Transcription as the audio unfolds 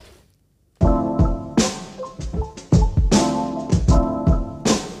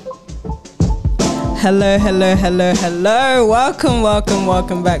Hello. Welcome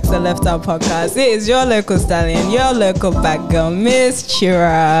back to the Left Out Podcast. It is your local stallion, your local bad girl, Miss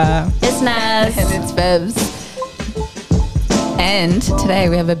Chira. It's Naz. And it's Bebs. And today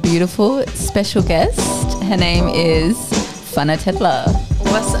we have a beautiful special guest. Her name is FannaYHT.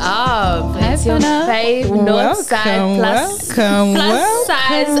 What's up? Hi, it's your Fanna. fave north side plus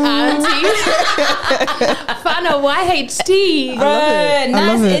size auntie. FannaYHT.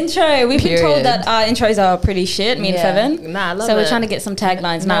 Nice intro. We've been told that our intros are pretty shit, me and Fevin. Nah, I love so it. we're trying to get some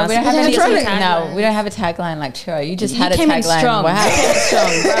taglines now. We don't have a tagline like Chira. You just had a came in tagline. strong. Wow.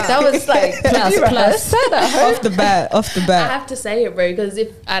 That was like plus. Off the bat. I have to say it, bro, because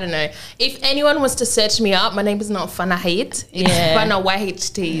if anyone was to search me up, my name is not FannaYHT. It's FannaYHT.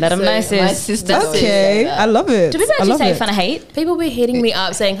 Let them know, sis. My sister. Okay, I love it. Do people actually say FannaYHT? People be hitting me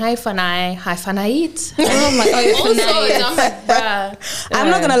up saying, hi FannaYHT. Oh my god, Also, I'm like, bruh. I'm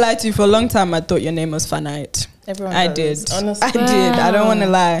not gonna lie to you. For a long time, I thought your name was FannaYHT. Everyone I does, did. honestly. I did. I don't want to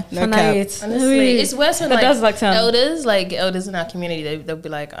lie. No cap. FannaYHT. Honestly, it's worse when That does like sound- elders in our community, they'll be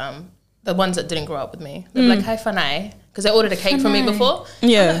like, the ones that didn't grow up with me, they'll be like, hi Fanai, because they ordered a cake from me before.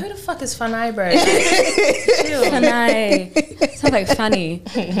 Yeah. I'm like, who the fuck is Fanai, bro? Chill. Fanai. Sounds like funny.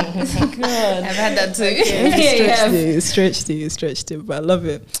 God. I've had that too. Stretched it, but I love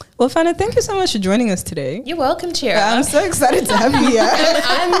it. Well, Fanna, thank you so much for joining us today. You're welcome, Chira. I'm so excited to have you here.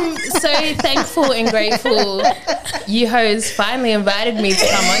 I'm so thankful and grateful you hoes finally invited me to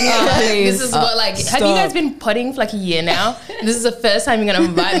come on here. This is what, like, have you guys been potting for like a year now? This is the first time you're going to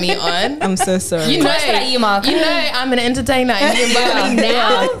invite me on. I'm so sorry. You know, Close to that year mark. You know I'm an entertainer and you invite me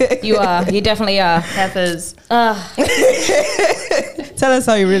now. You are. You definitely are. Peppers. Tell us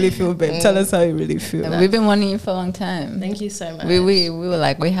how you really feel, babe. Tell us how you really feel. We've been wanting you for a long time. Thank you so much. We were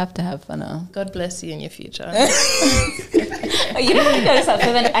like, we have to have Fanna. God bless you in your future. You know, I noticed that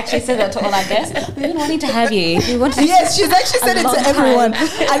Fevin actually said that to all our guests. We've been wanting to have you. We want to. Yes, she's actually said it long to time. everyone.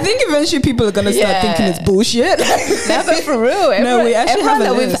 I think eventually people are gonna start thinking it's bullshit. No, but for real. We actually have everyone a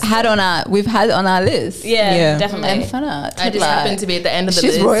that list. we've had on our list. Yeah, definitely. And Fanna. I just happened to be at the end of the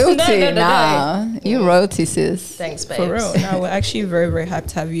She's list. royalty. No. Nah, you royalty, sis. Thanks, babes. For real. No, we're actually very, very happy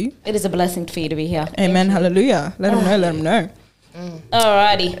to have you. It is a blessing for you to be here. Amen. Hallelujah. Let them know.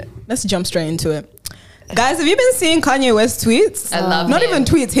 Alrighty. Let's jump straight into it. Guys, have you been seeing Kanye West's tweets? I love Not him. even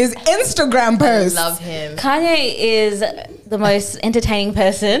tweets, his Instagram posts. I love him. Kanye is the most entertaining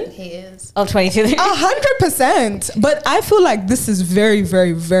person He is. of 2023. 100%. But I feel like this is very,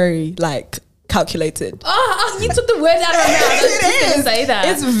 very, very like calculated. Oh, you took the words out of my mouth. I was just going to say that.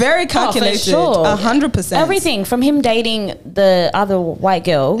 It's very calculated. sure. 100%. Everything from him dating the other white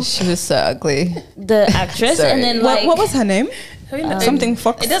girl, She was so ugly. the actress, Sorry. and then like What was her name? Who knows? Something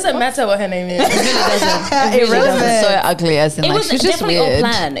Fox. It doesn't matter what her name is. It really doesn't. She was so ugly as in it like was she was just definitely all weird.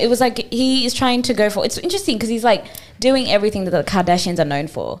 planned. It was like he is trying to go for. It's interesting because he's like doing everything that the Kardashians are known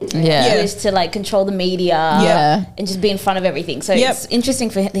for. Yeah. Is to like control the media. Yeah. and just be in front of everything. So Yep. it's interesting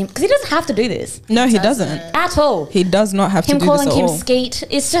for him because he doesn't have to do this No, he doesn't. at all. He does not have Him to do calling this at him all. Skeet.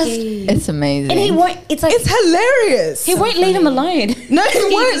 It's just It's amazing. and he won't. It's like It's hilarious. he won't leave him alone. No, he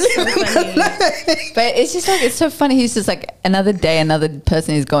won't. But it's just like, it's so funny. He's just like, another day, another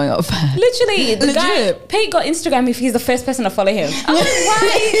person is going off. Literally, the guy Legit. Pete got Instagram if he's the first person to follow him. I'm like,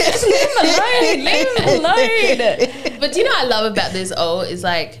 why? Just leave him alone. Leave him alone. But do you know what I love about this is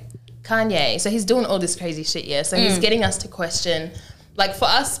like Kanye. So he's doing all this crazy shit, yeah. So he's getting us to question. Like for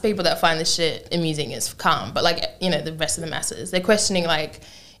us, people that find this shit amusing is calm. But like, you know, the rest of the masses, they're questioning like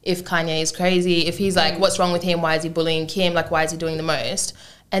if Kanye is crazy, if he's like, what's wrong with him? Why is he bullying Kim? Like, why is he doing the most?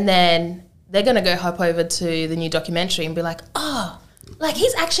 And then they're going to go hop over to the new documentary and be like, oh, like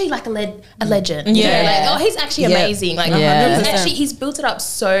he's actually like a legend. You know? Yeah. Like, oh, he's actually Yeah. amazing. Like, Yeah. he's built it up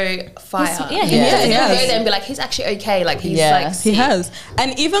so fire. Yeah, he has. They're gonna go there and be like, he's actually okay. Like, he's Yeah. like, He sick. has.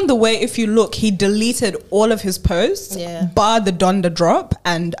 And even the way, if you look, he deleted all of his posts, bar the Donda drop,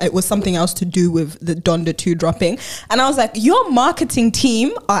 and it was something else to do with the Donda 2 dropping. And I was like, your marketing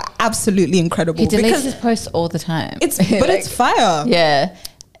team are absolutely incredible. He deletes because his posts all the time. it's it's fire. Yeah.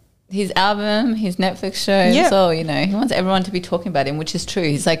 His album, his Netflix show, Yeah. so, you know, he wants everyone to be talking about him, which is true.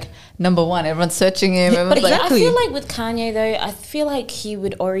 He's like number one. Everyone's searching him. But Everyone's like, I feel like with Kanye though, I feel like he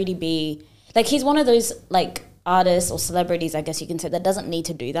would already be like he's one of those like artists or celebrities, I guess you can say, that doesn't need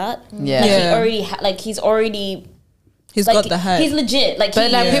to do that. Yeah. Like Yeah. he already he's already He's like, got the hype. He's legit. Like, but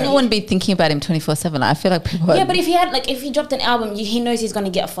like people wouldn't be thinking about him 24/7. I feel like people. Yeah, but if he had if he dropped an album, he knows he's going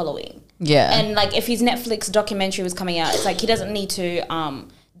to get a following. Yeah. And like if his Netflix documentary was coming out, it's like he doesn't need to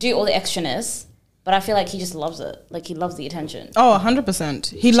do all the extraness But I feel like he just loves it. Like, he loves the attention. Oh, 100%.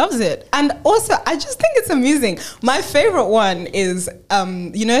 He loves it. And also, I just think it's amusing. My favorite one is,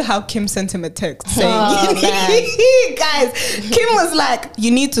 you know how Kim sent him a text saying, guys, Kim was like, you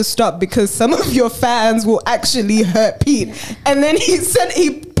need to stop because some of your fans will actually hurt Pete. And then he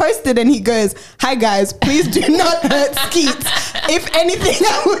posted and he goes, hi guys, please do not hurt Skeet. If anything,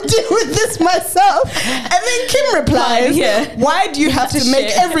 I will deal with this myself. And then Kim replies, why do you have to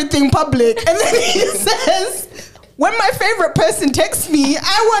make everything public? And then he says, when my favorite person texts me,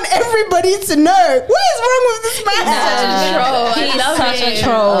 I want everybody to know. What is wrong with this man? He's such a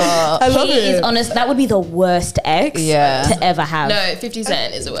troll. I love He is it. honest. That would be the worst ex to ever have. No, 50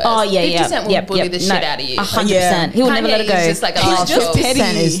 Cent is the worst. Oh, yeah, 50 Cent will bully the shit out of you. 100%. He will never let it go. He's just like a He's just petty.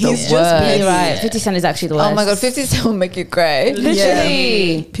 He's He's the just worst. petty. You're right. 50 Cent is actually the worst. Oh my god, 50 Cent will make you cry.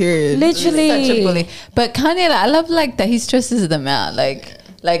 Literally. Period. Literally. Such a bully. But Kanye, like, I love like that he stresses them out.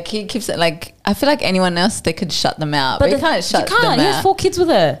 Like he keeps it like, I feel like anyone else they could shut them out, but he can't shut them out. He has 4 kids with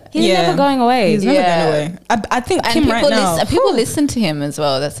her. He's Yeah. never going away. He's never going away. I think And Kim right now. people listen to him as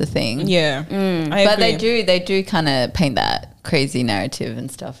well. That's the thing. Yeah. I But agree. they do kind of paint that crazy narrative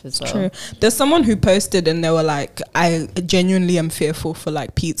and stuff as well. True. There's someone who posted and they were like, I genuinely am fearful for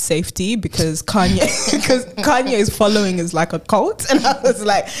like Pete's safety because Kanye's following is like a cult. And I was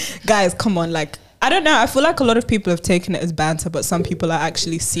like, guys, come on, like, I don't know. I feel like a lot of people have taken it as banter, but some people are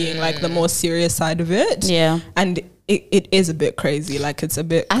actually seeing like the more serious side of it. Yeah. And it is a bit crazy. Like, it's a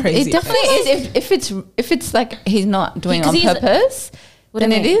bit crazy. It definitely is. If it's like he's not doing it on purpose,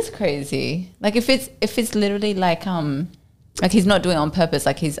 then it is crazy. Like if it's literally like he's not doing it on purpose,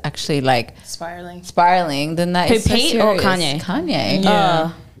 like he's actually like spiraling, then that is so Pete serious. or Kanye? Kanye.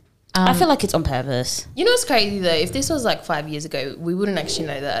 Yeah. I feel like it's on purpose. You know what's crazy though? If this was like 5 years ago, we wouldn't actually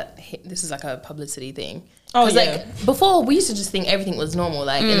know that this is like a publicity thing. Oh, Because yeah. like before, we used to just think everything was normal,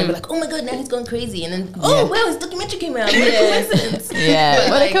 like, and then we're like, oh my god, now he's gone crazy, and then wow, his documentary came out. What a coincidence. Yeah. But,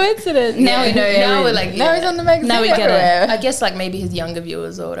 What like, a coincidence. Now we know. Now we're like, Now he's on the magazine. Now we get it. everywhere. I guess like maybe his younger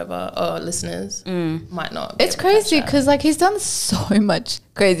viewers or whatever or listeners might not. be It's able to catch crazy that. because like he's done so much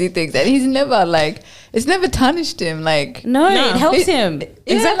crazy things and he's never like it's never tarnished him. Like No, it helps him.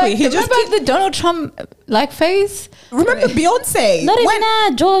 Exactly. Like, He just remember the Donald Trump like face. Remember Beyonce? Not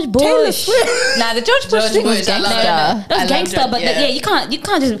even George Taylor Bush. Swift. Nah, the George Bush thing was Bush, I love gangster. it. That was gangster, but yeah, you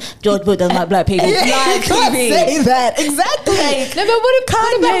can't just George Bush doesn't like black people. Yeah, you Live can't TV. say that. Exactly. No, but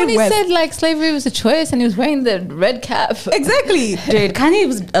what about when he West. said like slavery was a choice and he was wearing the red cap? Exactly. Dude, Kanye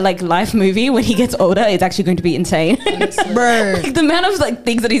was like life movie when he gets older. It's actually going to be insane. Bro. Like the amount of like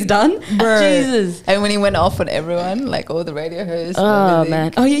things that he's done. Bruh. Jesus. And when he went off on everyone, like all the radio hosts. and Oh everything.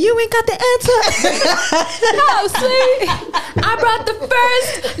 man. Oh yeah, you ain't got the answer. Oh, sweet. I brought the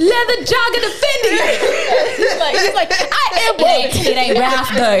first leather jogger defender. He's like, I am It ain't Ralph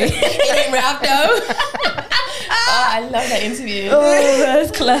though. It ain't Ralph though. Oh, I love that interview. Oh,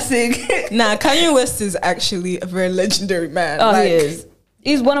 that's classic. Nah, Kanye West is actually a very legendary man. Oh, Like, he is.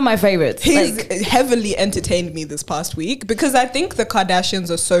 He's one of my favorites. He's Like, heavily entertained me this past week because I think the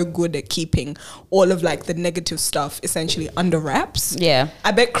Kardashians are so good at keeping all of like the negative stuff essentially under wraps. yeah. I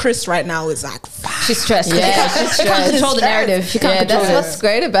bet Chris right now is like, fuck. She's stressed. Yeah, she can't control the narrative. She can't control that's it. what's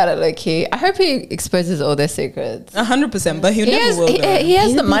great about it, low key. I hope he exposes all their secrets. 100%, but he He never has, will. though. he has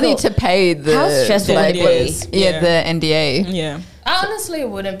He's the a money big to pay the How stressful like, would it be? Yeah, the NDA. Yeah. I honestly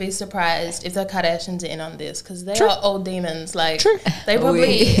wouldn't be surprised if the Kardashians are in on this because they are old demons. Like they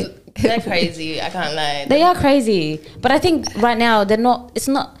probably they're crazy. I can't lie. They are crazy, but I think right now they're not. It's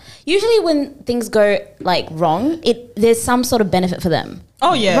not. Usually when things go like wrong, there's some sort of benefit for them.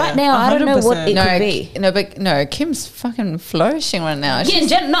 Oh yeah. Right now, I don't know what 100%. it could be. No, Kim's fucking flourishing right now.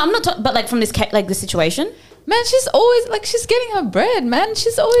 Yeah, in no, I'm not. But like from this like the situation. Man, she's always like she's getting her bread, man.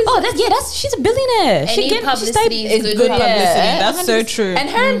 She's always Oh, that's she's a billionaire. Any publicity is good Good publicity. publicity. That's so true. And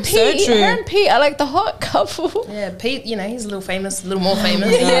her and So Pete, true. her and Pete are like the hot couple. Yeah, Pete, you know, he's a little famous, a little more famous.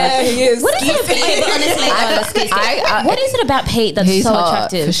 Yeah, he is. What is it? Wait, but honestly, what is it about Pete that's He's so hot,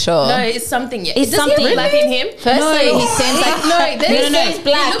 attractive? for sure. No, it's something. Yeah, It's does something. he have black in him? Firstly, No. he seems like No, he's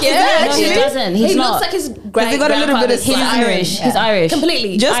black. looks Yeah, No, he actually. doesn't. He's He not. looks like his he got a little bit of He's seasoning. Irish. Yeah. He's Irish.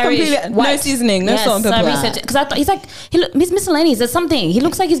 Completely. Just completely no seasoning, no salt and I pepper. researched it because I thought he's like he's miscellaneous. There's something. He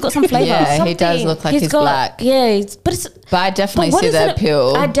looks like he's got some flavor. Yeah, he does Something. look like he's black. Yeah, but I definitely what see is the it-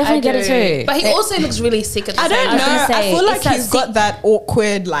 appeal. I definitely get it too. But he also looks really sick at the I same don't time. know. gonna I say, feel like it's that he's got that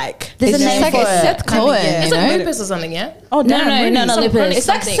awkward like. There's a It's name like for a it. Seth Cohen. Yeah. It's You like know? lupus or something, yeah? Oh No, damn, no, really? no, no, Some lupus. chronic It's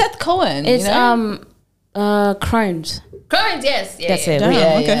like something. Seth Cohen. It's you know? Crohn's. Crohn's, yes. Yeah, That's yeah. it. Damn, Yeah.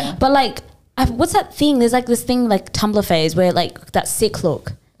 okay. yeah. But like, what's that thing? There's like this thing like Tumblr phase where like that sick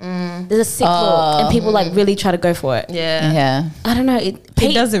look. There's a sick look, and people like really try to go for it. Yeah. I don't know.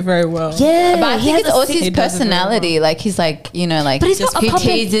 He does it very well. Yeah, but I think it's also his He does it very personality. Like he's like, you know, like But he's not a he puppet.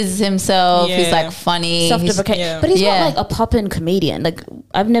 teases himself. Yeah. He's like funny. self-deprecating. Yeah. But he's Yeah. not like a poppin' comedian. Like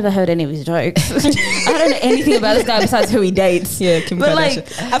I've never heard any of his jokes. I don't know anything about this guy besides who he dates. Yeah, Kim But,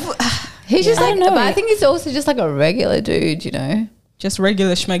 Kardashian. He's just I like, don't know. but I think he's also just like a regular dude, you know. Just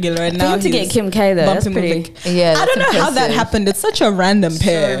regular schmegular, and For now him to get he's Kim K though, that's bumping pretty. with Yeah, I don't know how that happened. It's such a random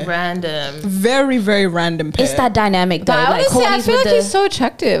pair. So random. Very, very random pair. It's that dynamic though. But Like honestly, I Courtney's feel with like the. he's so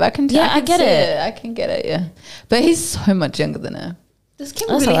attractive. I can get see it. I can get it, yeah. But he's so much younger than her. Does Kim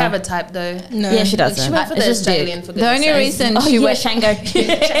That's really alright. have a type though? No. Yeah, she does. She went for It's the just dick. Australian for The only goodness sake. reason she went Shango.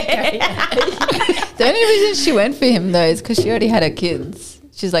 The only reason she went for him though is because she already had her kids.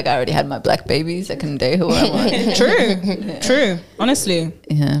 She's like, I already had my black babies. I can date who I want. True. Honestly.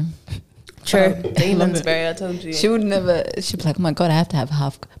 Yeah. True. Demons, Barry, I told you. She would never. She'd be like, oh my god, I have to have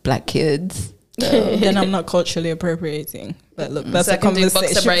half black kids. Then I'm not culturally appropriating. But look, that's So a I can do boxer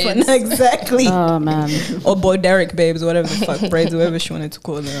conversation. braids. Exactly. Oh man. Or boy Derek babes, whatever the fuck braids, whatever she wanted to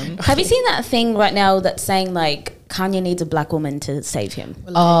call them. Have you seen that thing right now that's saying like Kanye needs a black woman to save him?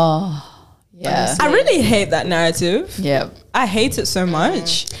 Oh, yeah. I really hate that narrative. Yeah. I hate it so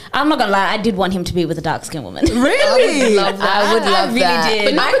much. I'm not gonna lie, I did want him to be with a dark skinned woman. Really? Love that. I would love really that. did.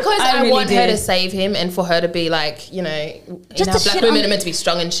 But not because I really want her did. to save him and for her to be like, you know, Just you the know, black shit women on- are meant to be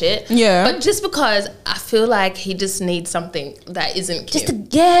strong and shit. Yeah. But just because I feel like he just needs something that isn't Kim. Just to,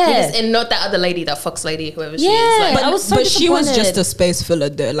 yeah. And not that other lady, that Fox lady, whoever she Yeah. is. Like, But, I was so but she was disappointed. just a space filler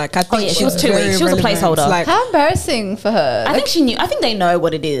though. Like I think yeah, she was too very weak. She was a relevant. placeholder. Like, How embarrassing for her. I think she knew. I think they know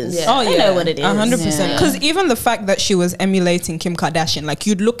what it is. Yeah. oh They yeah, know what it is. 100%. Yeah. Because even the fact that she was emulating Kim Kardashian, like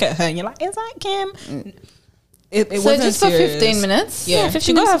you'd look at her and you're like, is that Kim? It so wasn't just for serious. 15 minutes? Yeah, 15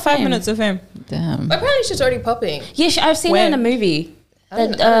 she got her minutes of 5 fame. minutes of fame. Damn. but apparently she's already popping. Yeah, I've seen her in a movie. I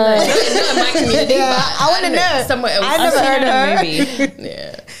don't know. Not in my community, but I wanna know. somewhere else. I I've never seen heard her in her. a movie.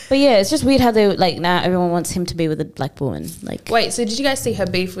 Yeah. But yeah, it's just weird how they like now everyone wants him to be with a black woman. Like, Wait, so did you guys see her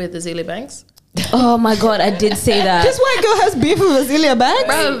beef with Azealia Banks? oh my god, I did see that. This white girl has beef with Azealia Banks.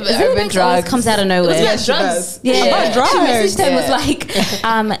 Bro, Azealia Banks always comes out of nowhere. It was about she drugs. does. Yeah, About drugs. she messaged her and Yeah.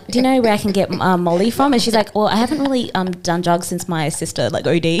 was like, "Do you know where I can get Molly from?" And she's like, "Well, I haven't really done drugs since my sister like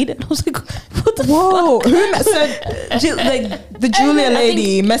OD'd." And I was like, "What the Whoa, fuck?" who like the Julia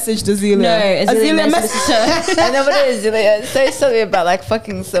lady messaged Azealia. No, Azealia messaged her. I know what it is. Like, say something about like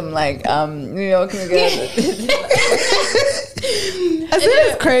fucking some like New York nigga.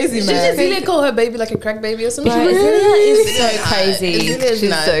 Azalea's crazy, Did man. Azealia call her baby like a crack baby or something? Bro, Azealia is so crazy. Azalea's She's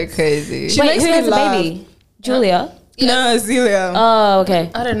nuts. so crazy. She Wait, makes who me has a laugh. baby? Julia. No, Azealia. Oh, okay.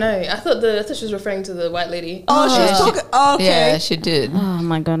 I don't know. I thought she was referring to the white lady. Oh, she's talking. Oh, okay. Yeah, she did. Oh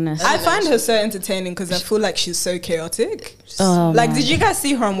my goodness. I find her so entertaining because I feel like she's so chaotic. Oh, Like, man. did you guys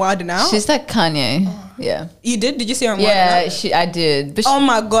see her on Wild 'N Out? She's like Kanye. Yeah. You did? Did you see her on Wild 'N Out? Yeah, I did. But Oh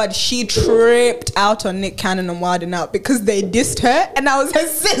my god, she tripped out on Nick Cannon on Wild 'N Out because they dissed her, and I was like,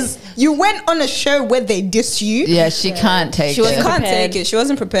 sis, you went on a show where they dissed you. yeah, she can't take She it. wasn't She can't prepared. take it. She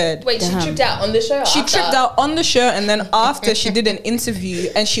wasn't prepared. Wait, Damn. she tripped out on the show? or She after? tripped out on the show, and then after she did an interview,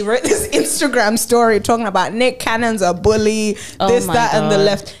 and she wrote this Instagram story talking about Nick Cannon's a bully, Oh this, my that, and the God.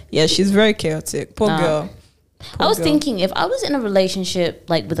 left. Yeah, she's very chaotic. Poor Nah. girl. I was girl. thinking if I was in a relationship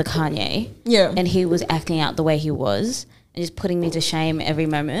like with a Kanye, Yeah. and he was acting out the way he was and just putting me to shame every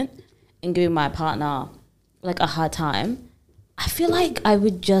moment and giving my partner like a hard time, I feel like I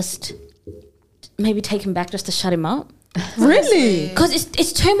would just maybe take him back just to shut him up. Really? Because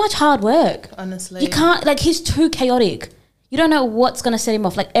it's too much hard work. Honestly. You can't, like, he's too chaotic. You don't know what's going to set him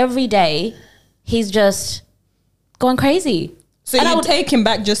off. Like, every day, he's just going crazy. So And I you would- take him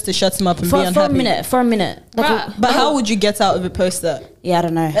back just to shut him up and be For unhappy? a minute. Like, Bruh. But how would you get out of it post that? yeah, I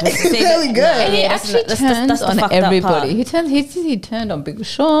don't know. Really good. And he Yeah, actually that's turns the on fucked up everybody. part. He turned on Big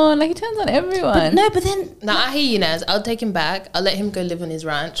Sean. Like he turns on everyone. No, but then No, I hear you, Naz. I'll take him back. I'll let him go live on his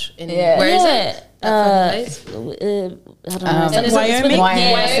ranch. Yeah. Where is Yeah. it? That fucking place? I don't know. And it's Wyoming?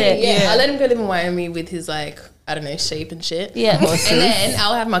 Yeah, that's it. Yeah. Yeah. I'll let him go live in Wyoming with his, like, I don't know, sheep and shit. Yeah. And then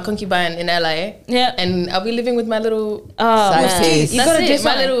I'll have my concubine in LA. Yeah. And I'll be living with my little... Oh, Side man. piece. You That's gotta do it,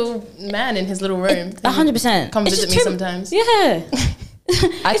 my something. little man in his little room. 100%. Come It's visit just me too- sometimes. Yeah.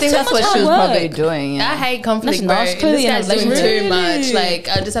 I think too that's much what she was hard probably work. doing. I Yeah. hate conflict, Listen, bro. I was clearly This in a guy's doing relationship. too much. Like,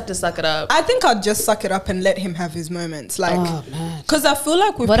 I just have to suck it up. I think I'd just suck it up and let him have his moments. Like, because I feel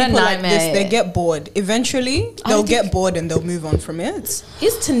like with What a people like this, nightmare. they get bored. Eventually, they'll get bored and they'll move on from it.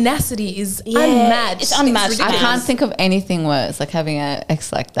 His tenacity is Yeah, unmatched. it's unmatched. I Yes. can't think of anything worse, like having an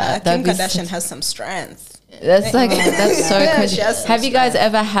ex like that. Kim That'd be Kardashian has some strength. That's like that's so Yeah, crazy. she has some Have you guys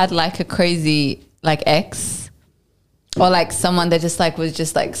ever had like a crazy like ex? Or like someone that just like was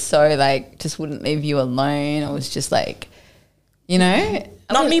just like so like just wouldn't leave you alone, or was just like, you know,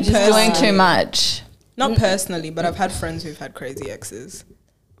 not me just personally. doing too much. Not personally, but I've had friends who've had crazy exes.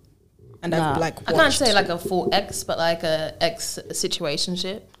 And I've like I can't say like a full ex, but like a ex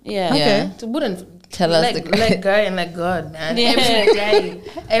situationship. Yeah. Okay. It wouldn't Tell us let go and let God, man. Yeah.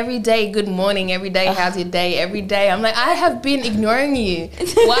 Every day, good morning. Every day, how's your day? Every day, I'm like, I have been ignoring you.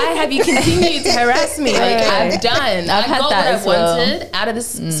 Why have you continued to harass me? Like I've done. I got what I wanted out of this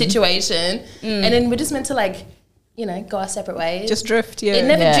situation, and then we're just meant to like, you know, go our separate ways. Just drift, yeah. It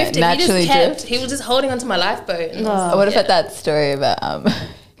never drifted. He just kept. Drift. He was just holding onto my lifeboat. And What about that story about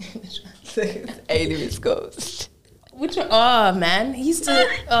 80 missed calls? Which one? Oh man, he used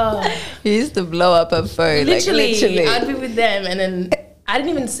to. He used to blow up a phone. Literally, I'd be with them, and then I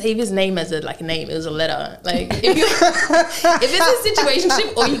didn't even save his name as a name. It was a letter. Like if it's a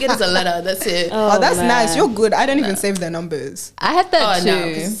situationship, all you get is a letter. That's it. Oh, that's nice. You're good. I don't even save their numbers. I had that too.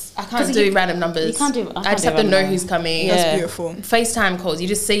 No, 'cause I can't do random numbers. You can't do. I just have to know who's coming. Yeah. That's beautiful. FaceTime calls. You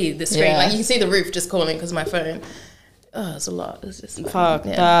just see the screen. Yeah. Like you can see the roof just calling because of my phone. Oh, it's a lot. It's just Fuck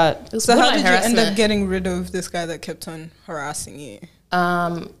that. It was So how borderline did you end harassment. up getting rid of this guy that kept on harassing you?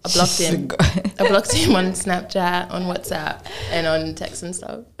 I blocked him. I blocked him on Snapchat, on WhatsApp, and on text and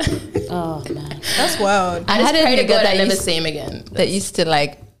stuff. Oh man. That's wild. I just had a pray to nigga God that I never used, see him again. that used to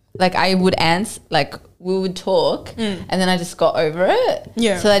like I would answer, like we would talk, and then I just got over it.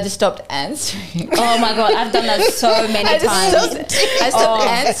 Yeah. So I just stopped answering. Oh my god, I've done that so many times. I stopped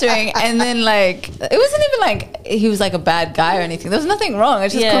answering, and then like it wasn't even like he was like a bad guy or anything. There was nothing wrong. I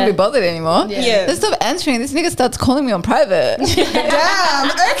just couldn't be bothered anymore. Yeah. I stopped answering. This nigga starts calling me on private.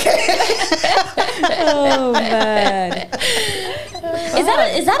 Damn. Okay. Oh man.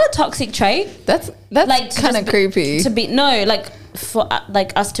 Is that a toxic trait? That's Like, to kind of just creepy. To be for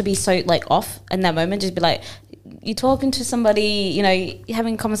like us to be so like off in that moment, just be like, you're talking to somebody, you know, you're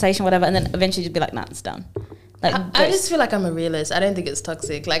having a conversation, whatever, and then eventually just be like, nah, it's done. Like I just feel like I'm a realist. I don't think it's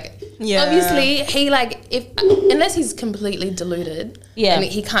toxic. Like, Yeah. obviously, he like unless he's completely deluded, and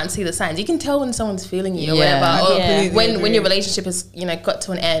he can't see the signs. You can tell when someone's feeling you or whatever, or when your relationship has got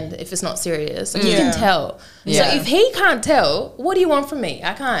to an end if it's not serious. Like, you can tell. Yeah. So if he can't tell, what do you want from me?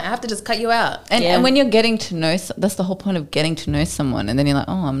 I can't. I have to just cut you out. And when you're getting to know, that's the whole point of getting to know someone, and then you're like,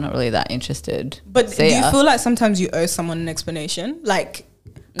 oh, I'm not really that interested. But do you feel like sometimes you owe someone an explanation? Like,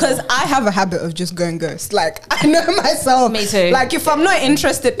 because I have a habit of just going ghost. Like, I know myself. Me too. Like, if I'm not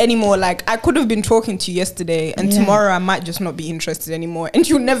interested anymore, like, I could have been talking to you yesterday, and tomorrow I might just not be interested anymore, and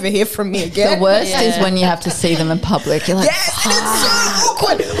you'll never hear from me again. The worst is when you have to see them in public. You're like, Yes, and it's so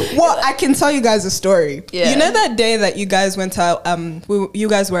awkward. Well, I can tell you guys a story. Yeah. You know that day that you guys went out, you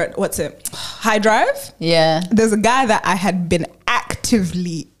guys were at, High Drive? yeah. There's a guy that I had been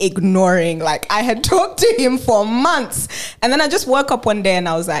actively ignoring. Like, I had talked to him for months, and then I just woke up one day and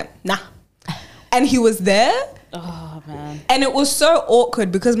I was like, nah. And he was there. oh man. And it was so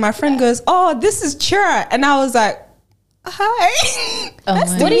awkward because my friend goes, oh, this is Chira. And I was like, hi.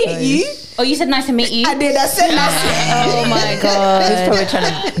 Nice to meet you. Oh, you said nice to meet you. I did. I said nice to meet you. Oh my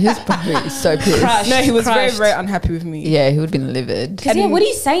god. He's probably so pissed. Crushed. No, he was very, Crushed. very unhappy with me. Yeah, he would have been livid. Because what do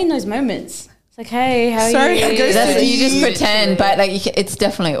you say in those moments? It's like, hey, how are Sorry, you? I go That's, to you just pretend, but like it's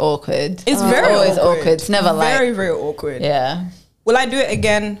definitely awkward. It's very always awkward. awkward. It's never very, very awkward. yeah. Will I do it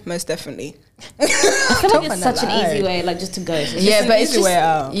again? Most definitely. I feel like it's such an easy way, like just to go. It's Yeah, an but it's easy just way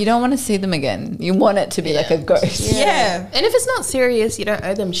out. you don't want to see them again. You want it to be like a ghost. Yeah. And if it's not serious, you don't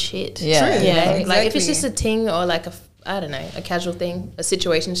owe them shit. Yeah. True. Yeah, like if it's Exactly. just a ting or like I don't know, a casual thing, a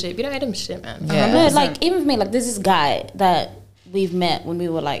situationship, you don't owe them shit, man. Yeah. No, like even for me, like there's this guy that we've met when we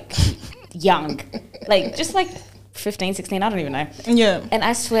were like young, like just like 15, 16, I don't even know. Yeah. And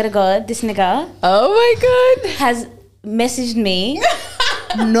I swear to God, this nigga Oh my god. has messaged me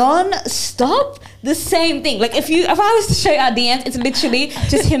non-stop the same thing. Like if I was to show you our DMs, it's literally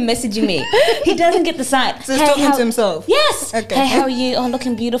just him messaging me. He doesn't get the sign. So he's talking to himself? Yes. Okay. Hey, how are you? Oh,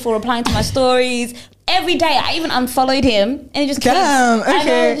 looking beautiful. Replying to my stories every day. I even unfollowed him, and he just Damn, keeps, I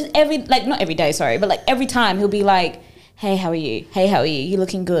okay. know, just not every day, sorry, but like every time he'll be like, hey, how are you? Hey, how are you? You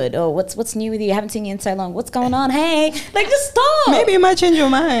looking good? Oh, what's new with you? I haven't seen you in so long. What's going on? Hey, like just stop. Maybe you might change your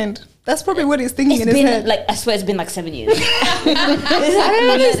mind. That's probably what he's thinking It's in his been head. like, I swear it's been like 7 years.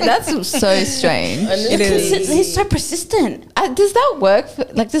 That's so strange. It is. He's so persistent. Does that work?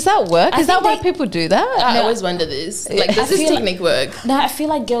 Does that work? Is that why people do that? I always wonder this. Like, does this feel technique work? No, I feel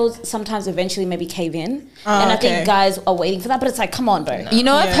like girls sometimes eventually maybe cave in. And I okay. think guys are waiting for that. But it's like, come on, bro. You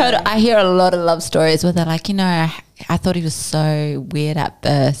know, I hear a lot of love stories where they're like, you know, I thought he was so weird at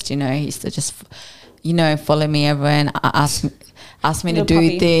first. You know, he used to just, you know, follow me everywhere and asked me to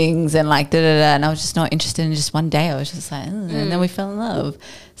do things and like and I was just not interested. And just one day I was just like, and then we fell in love.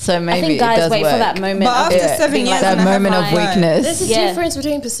 So maybe I think guys it does wait work. For that moment. But after 7 years, like that moment of weakness. There's a difference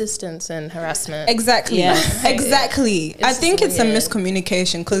between persistence and harassment. Exactly. Yeah. Exactly. I think it's a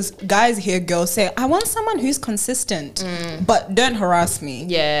miscommunication because guys hear girls say, "I want someone who's consistent, but don't harass me."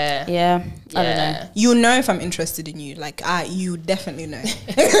 Yeah. I don't know. You know if I'm interested in you. Like, you definitely know.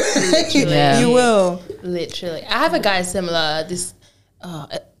 Literally. You will. Literally. I have a guy similar.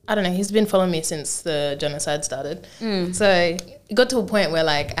 I don't know. He's been following me since the genocide started. So it got to a point where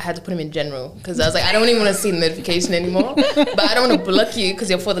like I had to put him in general because I was like, I don't even want to see the notification anymore. But I don't want to block you because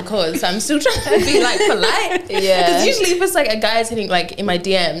you're for the cause. So I'm still trying to be like polite. Yeah. Because usually if it's like a guy's hitting like in my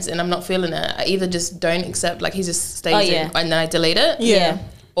DMs and I'm not feeling it, I either just don't accept. Like he just stays in and then I delete it. Yeah.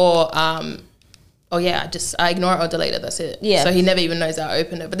 Or I ignore it or delete it. That's it. Yeah. So he never even knows that I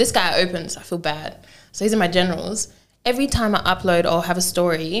opened it. But this guy I opened, so I feel bad. So he's in my generals. Every time I upload or have a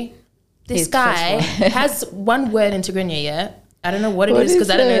story, this guy has one word in Tigrinya, yeah? I don't know what it is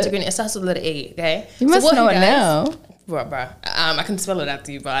because I don't know Tigrinya. It starts with the letter E, okay? You must know it now. Bruh. I can spell it out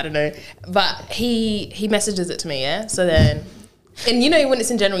to you, but I don't know. But he messages it to me, yeah? So then, and you know when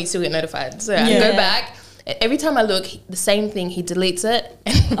it's in general, you still get notified. So I go back. Every time I look, the same thing, he deletes it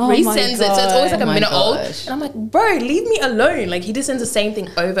and resends it. So it's always like a minute old. And I'm like, bro, leave me alone. Like, he just sends the same thing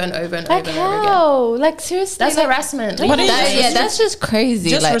over and over and over and over again. Like, seriously? That's harassment. That's just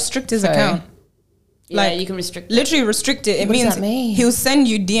crazy. Just restrict his account. Like, you can restrict it. Literally restrict it. It means he'll send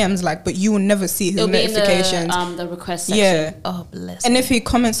you DMs, like, but you will never see his notifications. In the request section. Yeah. Oh, bless. And if he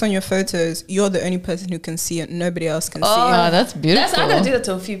comments on your photos, you're the only person who can see it. Nobody else can see it. Oh, that's beautiful. I'm going to do that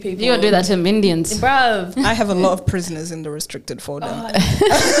to a few people. You got to do that to Indians. Bruv. I have a lot of prisoners in the restricted folder. I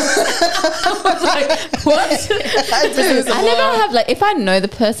was like, what? I never have, like, if I know the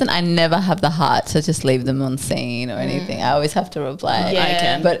person, I never have the heart to just leave them on scene or anything. I always have to reply. Yeah. I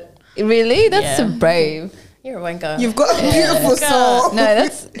can. But really, that's so brave. You're a wanker. You've got a beautiful soul. No,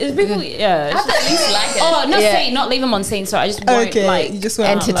 that's it's people. Yeah, I have to at least like it. Oh, not leave them on scene. So I just won't you just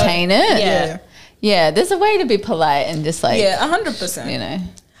won't entertain it. Yeah. There's a way to be polite and just like 100%. You know,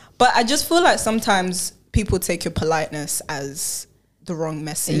 but I just feel like sometimes people take your politeness as the wrong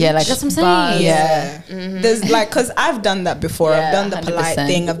message. Yeah, like that's what I'm saying. Yeah. There's like, because I've done that before. I've done the 100%. Polite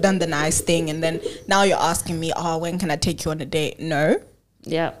thing. I've done the nice thing, and then now you're asking me, when can I take you on a date? No.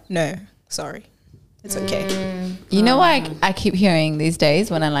 Yeah. No. Sorry. It's okay. You know why I keep hearing these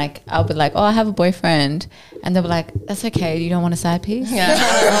days when I'll be like, I have a boyfriend, and they'll be like, that's okay, you don't want a side piece? Yeah.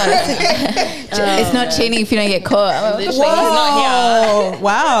 It's not cheating if you don't get caught. Literally, he's not here.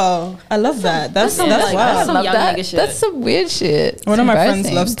 Wow. I love that. That's wow. That's some young nigga shit. That's some weird shit. One of my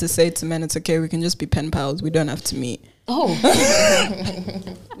friends loves to say to men, it's okay, we can just be pen pals. We don't have to meet. Oh.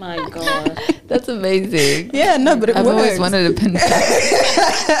 My God. That's amazing. Yeah, no, but I've always wanted a pen pal.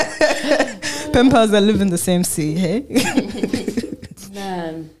 Pen pals that live in the same sea, hey?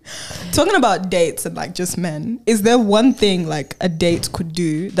 Man. Talking about dates and like just men, is there one thing like a date could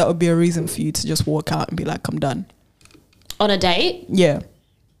do that would be a reason for you to just walk out and be like, I'm done? On a date? Yeah.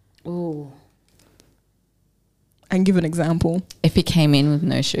 Ooh. And give an example. If he came in with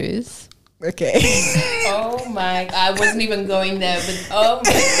no shoes. Okay. Oh my! I wasn't even going there, but oh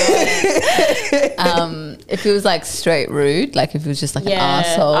my God. If it was like straight rude, like if it was just like an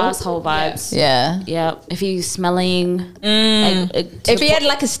asshole vibes. Yeah. If he's smelling, if he had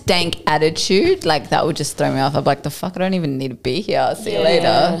like a stank attitude, like that would just throw me off. I'm like, the fuck, I don't even need to be here. I'll see you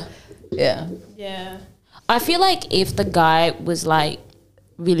later. Yeah. I feel like if the guy was like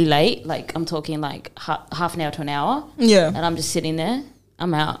really late, like I'm talking like half an hour to an hour, and I'm just sitting there,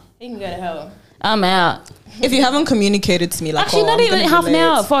 I'm out. You can go to hell. I'm out. If you haven't communicated to me, like, actually, not even half an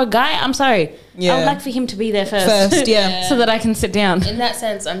hour for a guy. I'm sorry. I would like for him to be there first, so that I can sit down. In that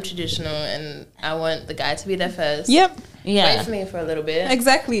sense, I'm traditional, and I want the guy to be there first. Yep. Yeah. Wait for me for a little bit.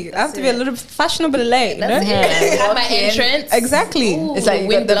 Exactly. I have to be a little fashionable late. That's it. At my entrance. Exactly. Ooh, it's like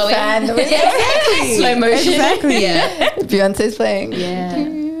wind blowing. Fan. Exactly. Slow motion. Exactly. Yeah. Beyonce's playing.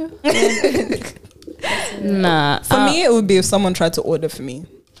 Yeah. Nah. For me, it would be if someone tried to order for me.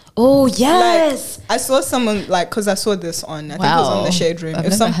 Oh yes. Like, I saw someone because I saw this on. I think it was on the Shade Room. I've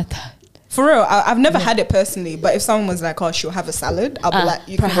never had that. For real, I've never had it personally, but if someone was like, she'll have a salad, I'll be like,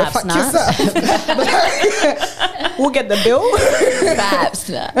 you can go fuck yourself. We'll get the bill. Perhaps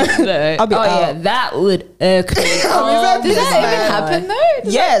not. I'll be out. That would irk me. Did that even happen though?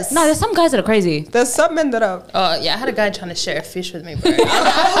 Yes. No, there's some guys that are crazy. There's some men that are. Oh yeah, I had a guy trying to share a fish with me, bro. I don't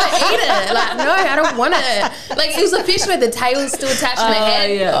want to eat it. Like, no, I don't want it. Like, it was a fish with the tail still attached to the head.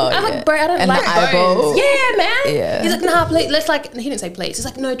 Yeah. I'm like, bro, I don't and like the bones. eyeball. Yeah, man. Yeah. He's like, nah, please. Let's like. He didn't say please. He's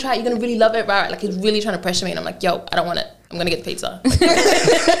like, no, try it. You're gonna really love it, right? Like he's really trying to pressure me, and I'm like, yo, I don't want it. I'm gonna get the pizza.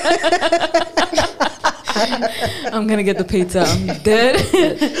 I'm gonna get the pizza. I'm dead.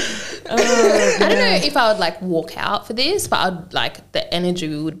 I don't know if I would like walk out for this, but I'd like the energy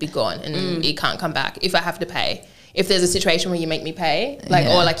would be gone and it can't come back if I have to pay. If there's a situation where you make me pay, like,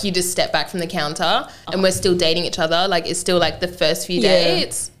 or like you just step back from the counter and we're still dating each other, like it's still like the first few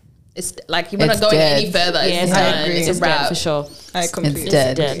days, it's like we're not going any further. Yes, I agree. It's a wrap for sure. I completely It's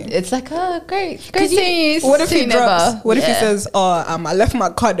dead. It's dead. It's like, oh, great seeing you. What if he drops? Never. What if he says, "Oh, I left my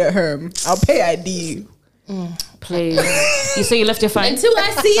card at home. I'll pay ID." Please. So you left your phone? until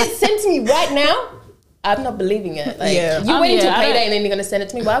I see it sent to me right now. I'm not believing it. Like, you waiting till payday and then you're gonna send it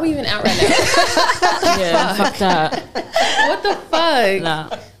to me. Why are we even out right now? Yeah, fuck that. What the fuck? Nah.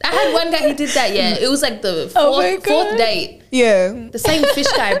 I had one guy who did that. Yeah, it was like the fourth date. Yeah. The same fish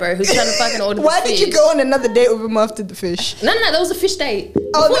guy, bro, who's trying to fucking order. Why the did fish. you go on another date with him after the fish? No, that was a fish date.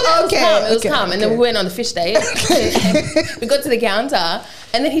 Oh, okay. It was calm. And then we went on the fish date. We got to the counter,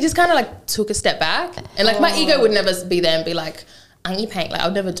 and then he just kind of like took a step back, and like my ego would never be there and be like, aren't you paying? Like, I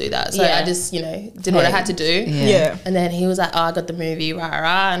would never do that. So I just, you know, did what I had to do. Yeah. And then he was like, oh, I got the movie, rah,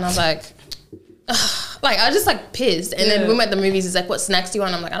 rah. And I was like, ugh. Like, I was just like pissed. And then we went to the movies. He's like, what snacks do you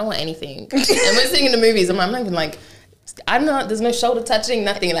want? I'm like, I don't want anything. And we're sitting in the movies. I'm not even like, I don't know. There's no shoulder touching,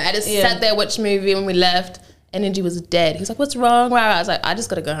 nothing. Like, I just sat there, watched the movie. When we left, energy was dead. He was like, what's wrong? I was like, I just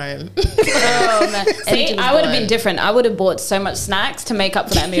got to go home. Oh, man. See, I would have been different. I would have bought so much snacks to make up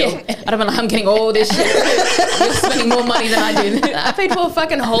for that meal. I'd have been like, I'm getting all this shit. You're spending more money than I do. I paid for a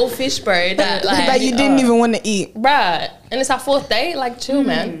fucking whole fish, bro. That you didn't even want to eat. Right. And it's our fourth date. Like, chill,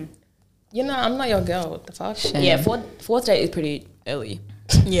 man. You know, I'm not your girl. What the fuck? Shame. Yeah, fourth date is pretty early.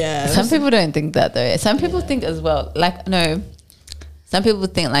 Yeah. Some people don't think that though. Some people think as well, like, no, some people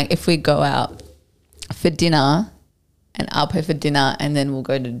think like if we go out for dinner and I'll pay for dinner and then we'll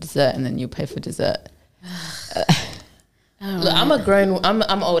go to dessert and then you pay for dessert. Look, I'm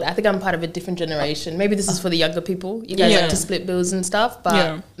old. I think I'm part of a different generation. Maybe this is for the younger people. You guys like to split bills and stuff.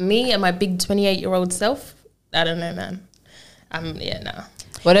 But me and my big 28-year-old self, I don't know, man. Nah.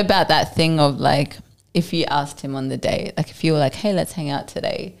 What about that thing of like, if you asked him on the date, like if you were like, hey, let's hang out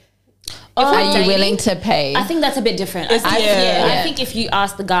today. Are you willing to pay? I think that's a bit different. I think if you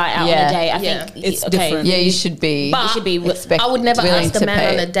ask the guy out on a date, I think it's different. Yeah, you should be. But you should be. I would never ask a man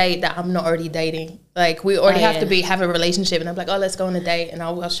pay. on a date that I'm not already dating. Like, we already have to have a relationship, and I'm like, oh, let's go on a date, and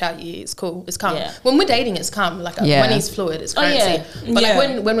I'll shout you. It's cool. It's calm. Yeah. When we're dating, it's calm. Like, money's fluid. It's currency. But like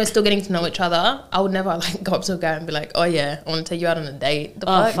when we're still getting to know each other, I would never like go up to a guy and be like, oh yeah, I want to take you out on a date.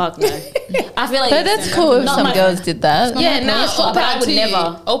 Fuck no. I feel like but that's cool if some girls did that. Yeah, no, all power to you.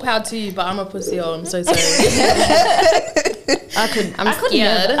 Never. All power to you, but I'm a pussy. I'm so sorry. I'm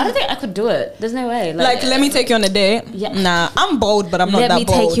scared. I don't think I could do it. There's no way. Like, let me take you on a date. Yeah. Nah, I'm bold, but I'm not that bold.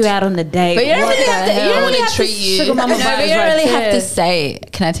 Let me take you out on a date. But you don't really have to. You don't really have to. Sugar mama No, but you don't really have to say,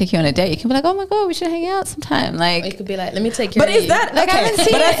 "Can I take you on a date?" You can be like, "Oh my god, we should hang out sometime." Like, you could be like, "Let me take you." But is that like, okay?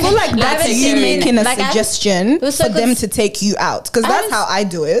 But I feel like that's you making a suggestion for them to take you out, because that's how I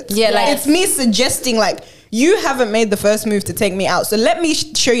do it. Yeah, like it's me suggesting like, you haven't made the first move to take me out, so let me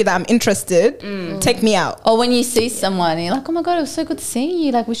show you that I'm interested. Take me out. Or when you see someone and you're like, oh my god, it was so good seeing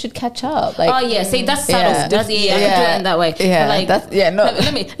you, like we should catch up. Like, oh yeah, see, that's subtle. I can do it in that way. Yeah, like,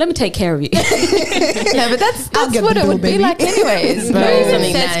 let me take care of you. No, but that's what it would be like anyways. No one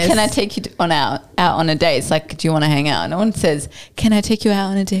says, can I take you out on a date? It's like, do you want to hang out? No one says, can I take you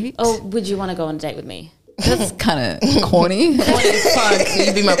out on a date? Oh, would you want to go on a date with me? That's kind of corny. Corny as fuck.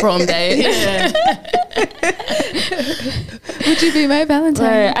 You'd be my prom date. Would you be my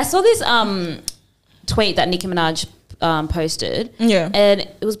Valentine? I saw this tweet that Nicki Minaj posted. Yeah. And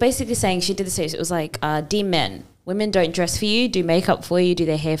it was basically saying, she did this, it was like, dear men, women don't dress for you, do makeup for you, do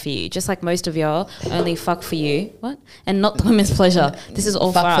their hair for you. Just like most of y'all only fuck for you. What? And not the women's pleasure. This is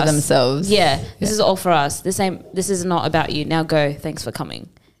all fuck for us. for themselves. Yeah. This is all for us. This is not about you. Now go. Thanks for coming.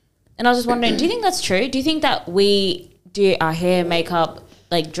 And I was just wondering, do you think that's true? Do you think that we do our hair, makeup,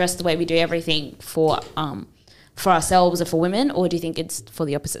 like dress the way we do everything for ourselves or for women, or do you think it's for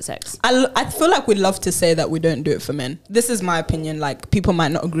the opposite sex? I feel like we'd love to say that we don't do it for men. This is my opinion. Like, people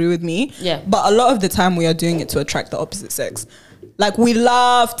might not agree with me. Yeah. But a lot of the time we are doing it to attract the opposite sex. Like, we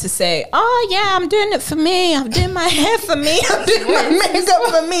love to say, oh yeah, I'm doing it for me. I'm doing my hair for me. I'm doing my makeup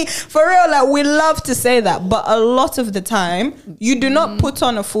for me. For real, like, we love to say that. But a lot of the time, you do not put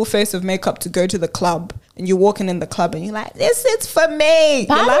on a full face of makeup to go to the club. And you're walking in the club and you're like, this is for me.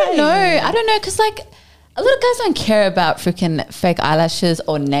 But I don't know, because like, a lot of guys don't care about freaking fake eyelashes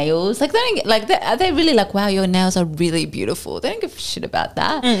or nails. Like, they don't get, like, are they really like, wow, your nails are really beautiful? They don't give a shit about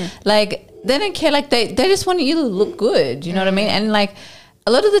that. Like, they don't care. Like, they just want you to look good. You know what I mean? And like, a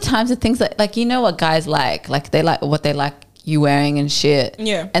a lot of the times the things that like, you know what guys like they like what they like you wearing and shit.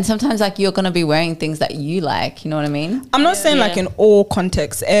 Yeah. And sometimes like you're going to be wearing things that you like, you know what I mean? I'm not saying like in all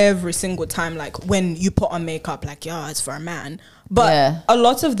contexts, every single time, like when you put on makeup, like, yeah, it's for a man. But a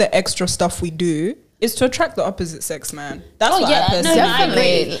lot of the extra stuff we do is to attract the opposite sex, man. That's what I personally I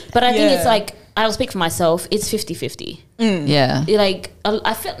agree. But I think it's like, I'll speak for myself, it's 50-50. Yeah. Like,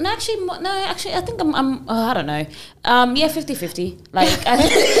 I feel, actually, I think I'm I don't know. 50-50. Like, I'm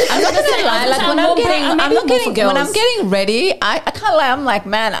not gonna lie, like when I'm getting ready, I can't lie, I'm like,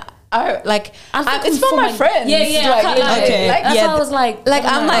 man, it's for my friends. Yeah, I can't lie. Okay. Like, that's why I was like,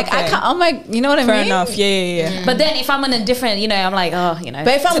 I'm like, I can't, I'm like, you know what I mean? Fair enough. Yeah. But then if I'm in a different, you know, I'm like, oh, you know.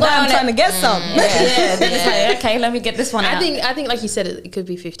 But if I'm trying to get some. Then it's like, okay, let me get this one out. I think like you said, it could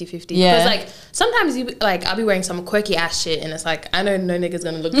be 50-50. Yeah. Because like sometimes I'll be wearing some quirky ass shit and it's like, I know no nigga's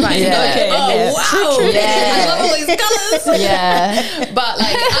gonna look right. Wow. Yeah. I love all these colors. Yeah. But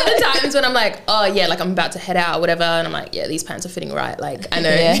like other times when I'm like, oh yeah, like I'm about to head out or whatever, and I'm like, yeah, these pants are fitting right. Like I know.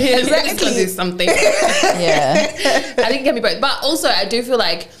 Yeah. Exactly. Let's do something. Yeah. I think it can be both. But also I do feel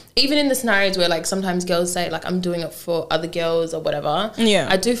like even in the scenarios where like sometimes girls say like I'm doing it for other girls or whatever. Yeah.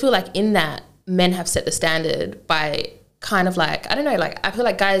 I do feel like in that men have set the standard by kind of like, I don't know, like I feel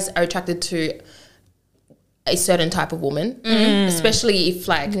like guys are attracted to a certain type of woman, especially if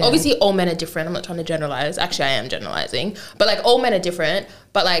like, obviously all men are different. I'm not trying to generalize. Actually, I am generalizing. But like all men are different.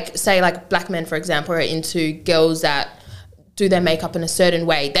 But like say like black men, for example, are into girls that do their makeup in a certain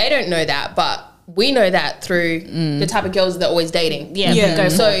way. They don't know that, but we know that through the type of girls they're always dating.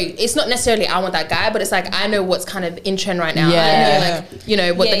 So it's not necessarily I want that guy, but it's like I know what's kind of in trend right now. I know like, you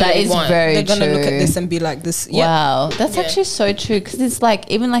know, what they that is want. very They're gonna true. look at this and be like this. Wow, that's actually so true, because it's like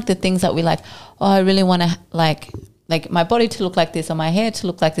even like the things that we like, oh, I really want to like my body to look like this or my hair to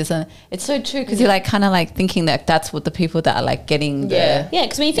look like this, and it's so true because you're like kind of like thinking that that's what the people that are like getting the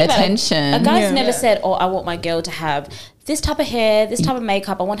because when you think attention, about it, a guy's never said, oh, I want my girl to have this type of hair, this type of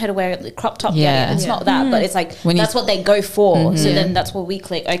makeup, I want her to wear a crop top. It's not that, but it's like that's what they go for. So then that's what we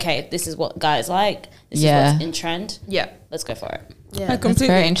click, okay, this is what guys like, this is what's in trend, let's go for it. I completely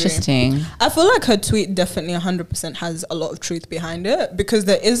very agree. interesting. I feel like her tweet definitely 100% has a lot of truth behind it, because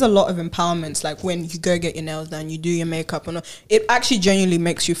there is a lot of empowerments. Like when you go get your nails done, you do your makeup, and it actually genuinely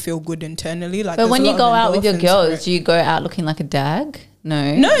makes you feel good internally. Like, but when you go out with your girls, do you go out looking like a dag? No,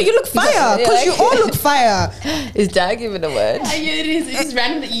 you look fire, because you all look fire. Is dag even a word? Yeah, it is. It's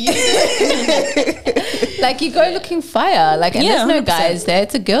random that you use it. Like you go looking fire, like, and there's no 100%. guys there.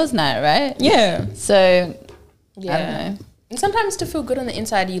 It's a girls' night, right? Yeah. So I don't know. And sometimes to feel good on the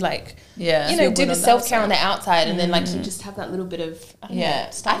inside, you like, you know, Feel do good the on the self-care on the outside, and then like you just have that little bit of, I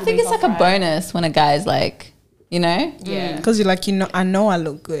think it's like a bonus when a guy's like, you know, Because you're like, I know I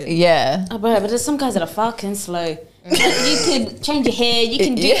look good. Oh, bro, but there's some guys that are fucking slow. Like, you can change your hair, you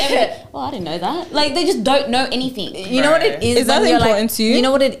can do everything. Oh, I didn't know that. Like, they just don't know anything. You know what it is? Is that important to you? You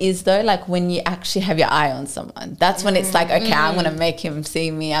know what it is though? Like when you actually have your eye on someone, that's when it's like, okay, I'm gonna make him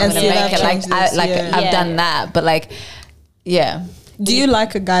see me. I'm gonna make it I've done that. But like, Do you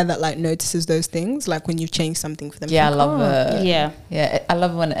like a guy that like notices those things, like when you change something for them? Yeah, like, I love it. Yeah, I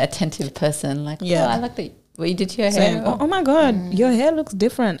love when an attentive person like, oh, I like that. What you did to your hair? oh my god, your hair looks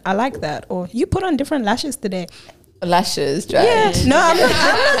different. I like that. Or you put on different lashes today. Lashes, drag. Yeah, no, I'm not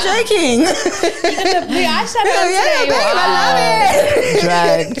joking. the eyeshadow today. I love it.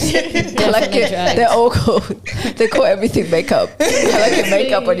 Dragged. They're like they're all called. They call everything makeup. I like your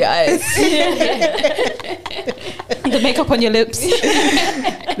makeup on your eyes. the makeup on your lips.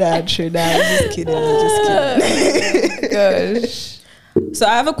 Nah, true. Nah, I'm just kidding. Gosh. So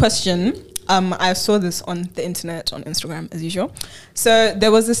I have a question. I saw this on the internet, on Instagram, as usual. So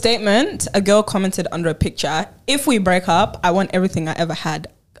there was a statement, a girl commented under a picture, if we break up, I want everything I ever had,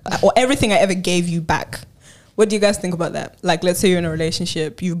 or everything I ever gave you back. What do you guys think about that? Like, let's say you're in a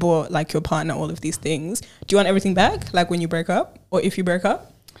relationship, you bought like your partner all of these things. Do you want everything back, like when you break up, or if you break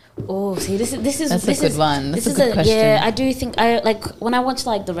up? Oh, see, this is That's a good one. That's a good question. Yeah, I do think I like when I watch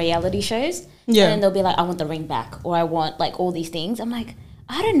like the reality shows. Yeah, and they'll be like, I want the ring back, or I want like all these things. I'm like,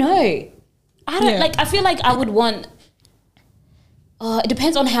 I don't know. I don't like. I feel like I would want. It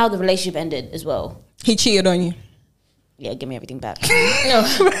depends on how the relationship ended as well. He cheated on you. Yeah, give me everything back.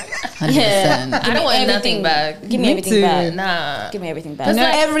 100%. Yeah, I don't want nothing back. Give me everything back. Nah. Give me everything back. No,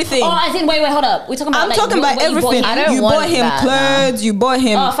 everything. Oh, I think. Wait, hold up. We're talking about. I'm like, talking about what everything. You bought him that, clothes. You bought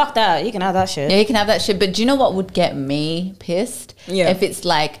him. Oh, fuck that. You can have that shit. Yeah, you can have that shit. But do you know what would get me pissed? Yeah. If it's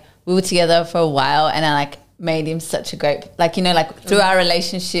like we were together for a while and I like made him such a great, like, you know, like through our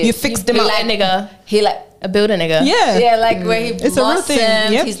relationship. You fixed him he up. like nigga. He like, A builder nigga. Yeah. Yeah, like where he It's a real thing.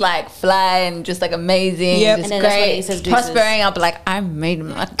 blossoms, Yep. he's like fly and just like amazing, Yep. just And then that's why he great, says deuces. prospering up. Like I made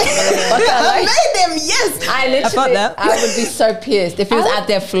him. I made them, yes. I felt literally, that. I would be so pissed if he was out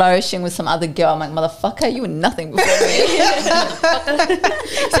there flourishing with some other girl. I'm like, motherfucker, you were nothing before me.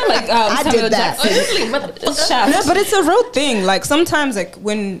 Sound like I Samuel did that. Jackson. No, but it's a real thing. Like sometimes, like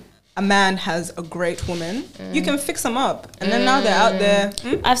when a man has a great woman, you can fix them up, and then now they're out there.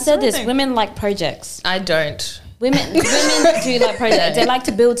 I've said this. thing. Women like projects. I don't. Women do like projects. They like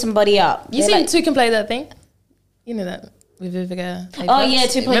to build somebody up. You They're seen like, Two Can Play That thing? You know that with Vivica. Oh, yeah,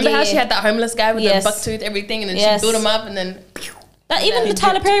 Two Play- Remember yeah, how yeah. she had that homeless guy with Yes. the buck tooth, everything, and then Yes. she built him up, and then. that, even the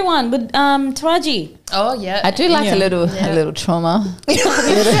Tyler Perry one with Taraji. Oh yeah. I do like Yeah. a little trauma, but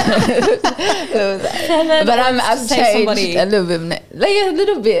I've Save changed somebody. a little bit, like a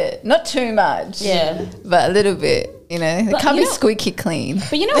little bit, not too much, Yeah. but a little bit. You know, it But can't you be know- squeaky clean.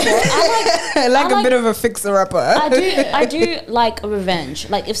 But you know what? I like I a bit of a fixer-upper. I do like a revenge.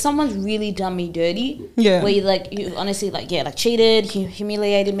 Like if someone's really done me dirty, Yeah. where you honestly like cheated,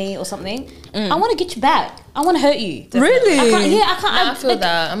 humiliated me or something. I want to get you back. I want to hurt you. Really? I can't. Yeah, I can't. No, I feel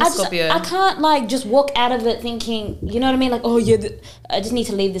that. I'm a Scorpio. I can't like just walk out of it thinking, you know what I mean? Like, oh yeah, I just need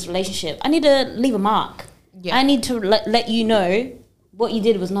to leave this relationship. I need to leave a mark. Yeah. I need to let you know what you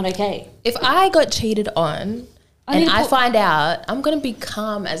did was not okay. If I got cheated on and need to I put- find out, I'm gonna be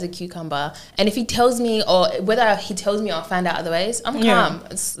calm as a cucumber. And if he tells me, or whether he tells me or I find out other ways, I'm Yeah. calm.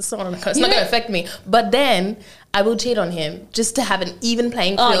 It's not gonna affect me. But then I will cheat on him just to have an even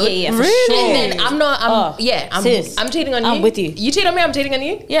playing field. Oh yeah, for Really? sure. And then Sis, I'm cheating on you. I'm with you. You cheat on me, I'm cheating on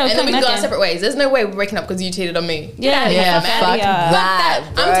you. Yeah, and then we can go our okay. separate ways. There's no way we're breaking up because you cheated on me. Yeah, Yeah, fuck fuck yeah. that.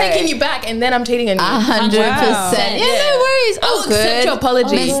 I'm taking you back, and then I'm cheating on you. 100%. Yeah, no worries. I'll All accept good. your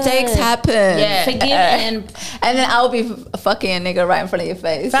apology. Mistakes happen. Yeah. Forgive and And then I'll be fucking a nigga right in front of your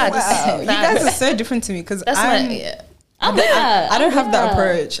face. Facts. Wow, you Facts. guys are so different to me because That's I'm. my yeah. I'm with that. I don't have that Yeah.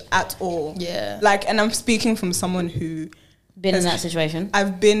 approach at all. Yeah. Like, and I'm speaking from someone who Been in that situation.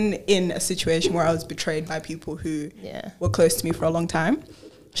 I've been in a situation where I was betrayed by people who Yeah. were close to me for a long time.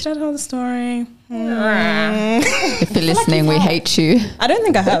 Should I tell the story? If you're listening, we hate you. I don't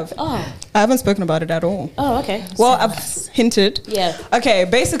think I have. Oh, I haven't spoken about it at all. oh, okay. Well, I've hinted. Yeah. Okay,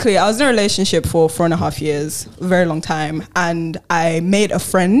 basically, I was in a relationship for 4.5 years, a very long time, and I made a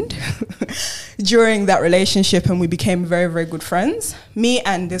friend during that relationship, and we became very, very good friends. Me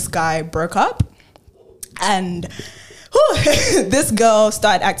and this guy broke up, and this girl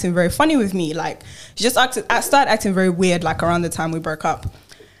started acting very funny with me. Like, she just started acting very weird, like around the time we broke up.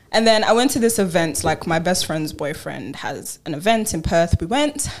 And then I went to this event, like my best friend's boyfriend has an event in Perth. We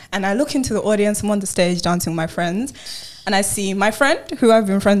went, and I look into the audience. I'm on the stage dancing with my friends, and I see my friend, who I've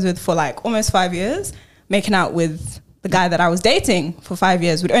been friends with for like almost 5 years, making out with the guy that I was dating for 5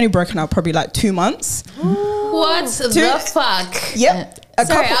 years. We'd only broken up probably like 2 months. What the fuck? Yep.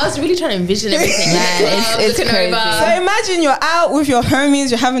 Sorry, I was really trying to envision everything. it's Looking crazy. So imagine you're out with your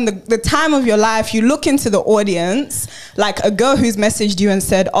homies, you're having the time of your life. You look into the audience, like a girl who's messaged you and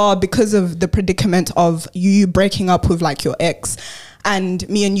said, oh, because of the predicament of you breaking up with like your ex and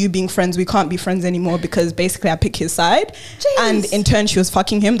me and you being friends, we can't be friends anymore because basically I pick his side. Jeez. And in turn, she was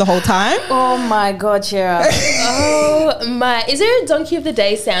fucking him the whole time. Oh my God, Shira. Oh my! Is there a donkey of the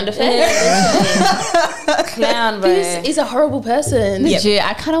day sound effect? Clown, bro. This is a horrible person. Legit,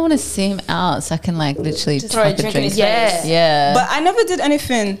 I kind of want to see him out so I can like literally Just throw a fuck drink in his Yeah. face. Yeah. But I never did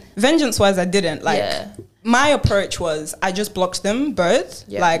anything vengeance-wise. I didn't. Like, Yeah. my approach was I just blocked them both.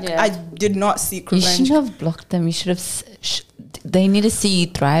 Yeah. Like, Yeah. I did not seek you revenge. shouldn't have blocked them. You should have. They need to see you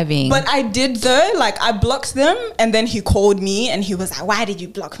thriving. But I did though, like I blocked them, and then he called me and he was like, "Why did you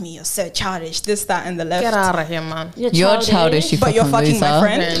block me? You're so childish." This, that, and the left. Get out of here, man. You're childish. You But you're fucking my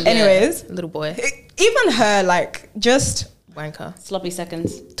friend. Yeah. Anyways, Little boy. even her, like, just Wanker. Sloppy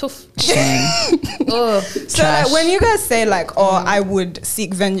seconds. Tough. Shame. Oh. so like, when you guys say like, "Oh, I would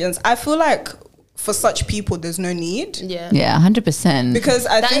seek vengeance," I feel like for such people, there's no need. Yeah. Yeah, 100%. Because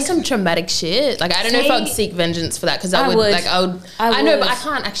I That think is some traumatic shit. Like, I don't know if I would seek vengeance for that because I would. Like, I know, but I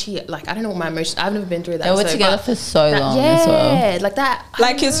can't actually. Like, I don't know what my emotions. I've never been through that. They were so, together but for so long yeah, as well. like that. I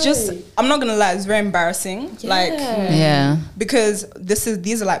like don't it's know. just, I'm not gonna lie, it's very embarrassing. Like, Yeah. because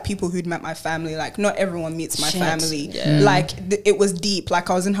these are like people who'd met my family. Like, not everyone meets my Shit. family. Yeah. Like, it was deep. Like,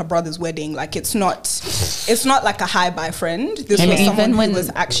 I was in her brother's wedding. Like, it's not like a hi bye friend. This And was even someone when- who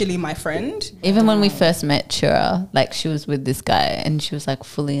was actually my friend. Even when we first met Chura, like she was with this guy and she was like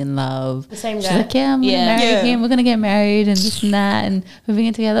fully in love. The same She's guy. like, yeah, I'm gonna marry Yeah. him. We're gonna get married and this and that and moving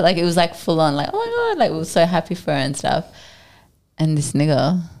in together. Like it was like full on. Like oh my god, like we were so happy for her and stuff. And this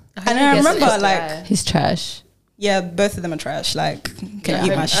nigga, And I remember, like, he's trash. Yeah, both of them are trash. Like, can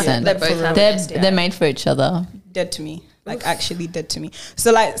eat my shit. They're made for each other. Dead to me. Like, actually dead to me.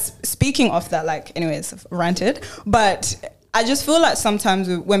 So, like, speaking of that, like, anyways, I've ranted. But I just feel like sometimes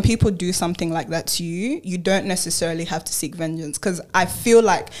when people do something like that to you, you don't necessarily have to seek vengeance. Because I feel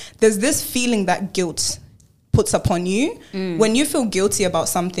like there's this feeling that guilt puts upon you. When you feel guilty about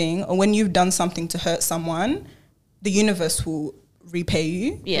something or when you've done something to hurt someone, the universe will repay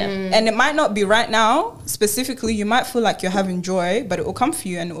you. And it might not be right now. Specifically, you might feel like you're having joy, but it will come for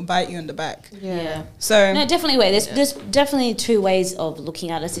you and it will bite you in the back. So no, definitely there's definitely two ways of looking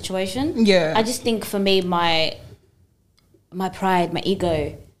at a situation. I just think for me, my pride, my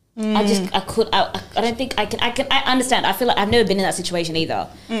ego, I don't think I understand. I feel like I've never been in that situation either.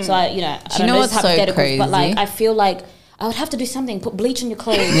 So I don't know what's so crazy, but like I feel like I would have to do something. Put bleach on your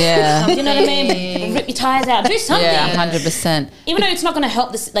clothes. You know what I mean? Rip your tires out. Do something. 100%. Even though it's not going to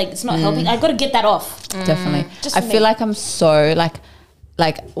help this, like it's not helping. I got to get that off. Definitely. I feel like I'm so like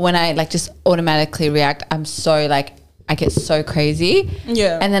when I like just automatically react, I'm so like I get so crazy.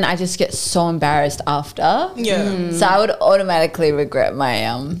 And then I just get so embarrassed after. So I would automatically regret my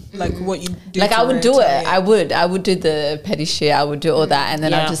like what you do. Like I would do it. I would do the petty shit. I would do all that, and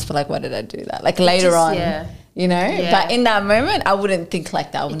then I just feel like, why did I do that? Like later on. You know, but in that moment, I wouldn't think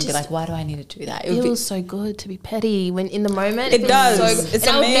like that. I wouldn't be like, why do I need to do that? It feels so good to be petty when in the moment. It does. So it's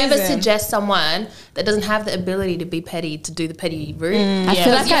and amazing. I would never suggest someone that doesn't have the ability to be petty to do the petty route. I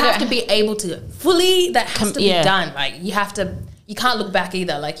feel like you have to be able to fully. That has to be done. Like you have to. You can't look back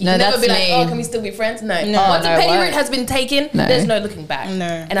either. Like you can never be like, oh, can we still be friends? No. Once the petty route has been taken, there's no looking back.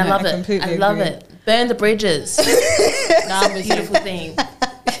 And I love it. I love it. Burn the bridges. Beautiful thing.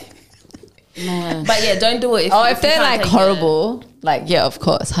 But yeah, don't do it. If they're like horrible, like of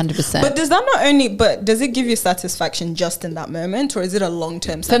course, 100%. But does that not only? But does it give you satisfaction just in that moment, or is it a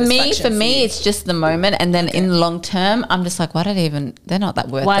long-term satisfaction? For me, it's just the moment, and then in the long term, I'm just like, why did I even? They're not that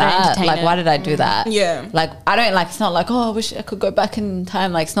worth that. Like, why did I do that? Like, I don't like. It's not like, oh, I wish I could go back in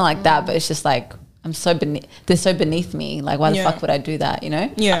time. Like, it's not like that. But it's just like I'm so they're so beneath me. Like, why the fuck would I do that? You know?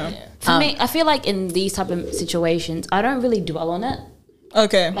 For me, I feel like in these type of situations, I don't really dwell on it.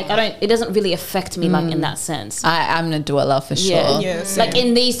 Like it doesn't really affect me like in that sense. I'm a dweller for sure. Like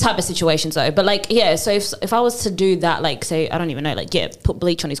in these type of situations though. But like so if I was to do that, like say I don't even know, like put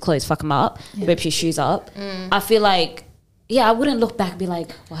bleach on his clothes, fuck him up, rip his shoes up. I feel like I wouldn't look back and be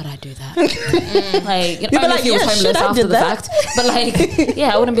like, why did I do that? Like, only if he was homeless after the fact. But like,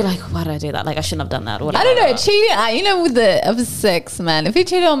 I wouldn't be like, why did I do that? Like, I shouldn't have done that. Or whatever. I don't know, cheating, with the other sex, man. If he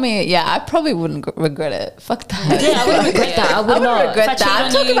cheated on me, I probably wouldn't regret it. Fuck that. I wouldn't regret that. I wouldn't regret that. I'm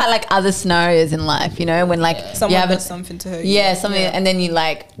talking about like other scenarios in life, when like someone does something to her. Something, and then you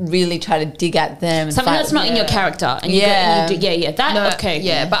like really try to dig at them. And something that's not in your character. And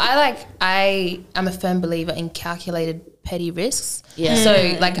but I'm a firm believer in calculated petty risks.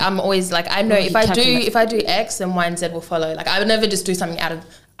 So like I'm always like I know if I do X then Y and Z will follow. Like I would never just do something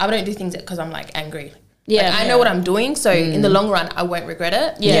I don't do things because I'm like angry. I know what I'm doing, so in the long run I won't regret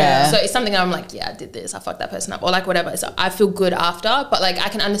it. So it's something I'm like, I did this, I fucked that person up, or like whatever. So I feel good after, but like I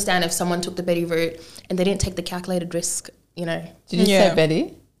can understand if someone took the petty route and they didn't take the calculated risk, Did you say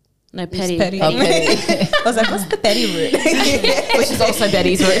Betty? No, petty. Petty. Oh, petty. I was like, what's the petty route? Which is also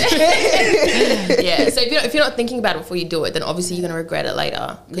Betty's route. So if you're not thinking about it before you do it, then obviously you're going to regret it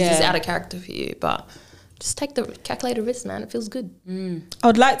later because it's out of character for you. But just take the calculated risk, man. It feels good. I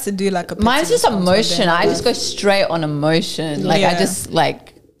would like to do like a... Mine's just emotion. I just go straight on emotion. Like I just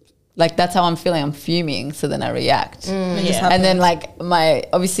like that's how I'm feeling. I'm fuming, so then I react. And then like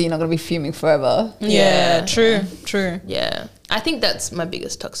obviously you're not going to be fuming forever. True. Yeah. I think that's my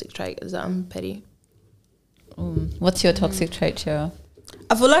biggest toxic trait is I'm petty. What's your toxic trait, Cheryl?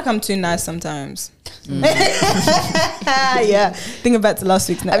 I feel like I'm too nice sometimes. Think about the last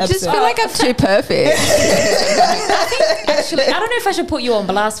week's episode. I just feel like I'm too perfect. Actually, I don't know if I should put you on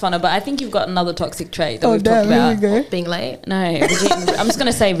blast, Fanna, but I think you've got another toxic trait that we've talked about. Being late? No, I'm just going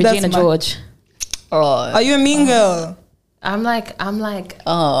to say Regina George. Are you a mean girl? I'm like, I don't know.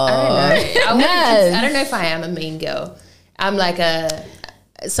 I don't know if I am a mean girl. I'm like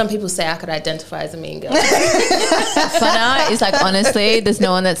some people say I could identify as a mean girl. Fanna is like, honestly, there's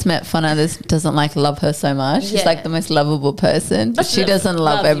no one that's met Fanna that doesn't like love her so much. She's like the most lovable person, but she doesn't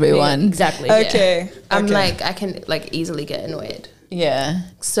love everyone. Exactly. Okay. I'm like, I can like easily get annoyed.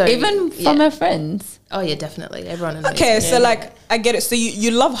 So even from her friends. Oh yeah, definitely. Everyone annoys me. So like I get it. So you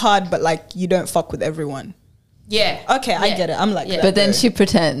love hard, but like you don't fuck with everyone. Yeah. Okay, I get it. I'm like that. But then she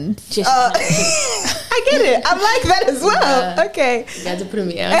pretends. I get it. I like that as well. Okay. You guys are putting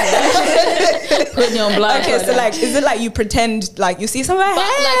me out. Putting you on blast. Okay, so like, is it like you pretend like you see somebody? But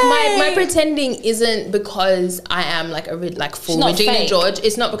like my pretending isn't because I am like full Regina fake. George.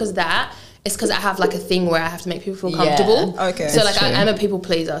 It's not because of that. It's because I have like a thing where I have to make people feel comfortable. Okay. So like I'm a people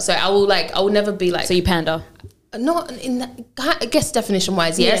pleaser. So I will never be like. So you pander. Not in that, I guess definition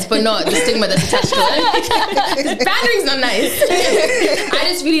wise, yes, but not the stigma that's attached to it. Boundary's not nice. I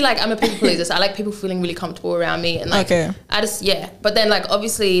just really like, I'm a people pleaser, so I like people feeling really comfortable around me, and like, but then like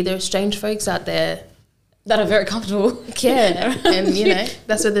obviously there are strange folks out there that are very comfortable. Yeah, and you know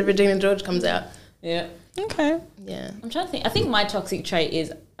that's where the Regina George comes out. Yeah. Okay. Yeah. I'm trying to think. I think my toxic trait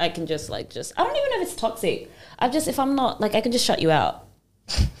is I can just I don't even know if it's toxic. If I'm not like I can just shut you out.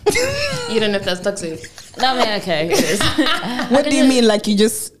 You don't know if that's toxic. No, I mean, okay. It is. What do you mean? Like you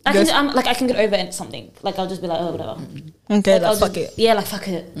just? I can get over something. Like I'll just be like, oh, whatever. Okay, like, fuck it. Yeah, like fuck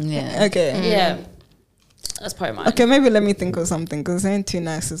it. Yeah. Okay. Yeah. That's probably mine. Okay, maybe let me think of something because saying too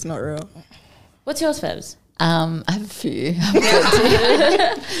nice is not real. What's yours, Febs? I have a few.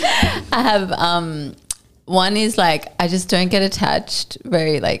 I have one is like I just don't get attached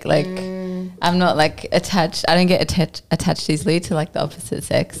very I'm not like attached. I don't get attached easily to like the opposite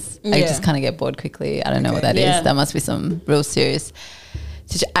sex. I just kind of get bored quickly. I don't know what that is. That must be some real serious.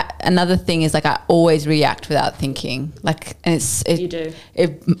 Another thing is like I always react without thinking. Like, and you do.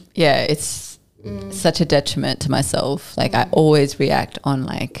 It's such a detriment to myself. Like I always react on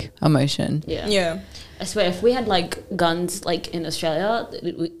like emotion. Yeah. Yeah. I swear, if we had like guns like in Australia,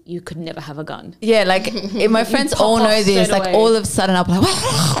 you could never have a gun. Yeah, like if my friends all know this, like away. all of a sudden I'll be like,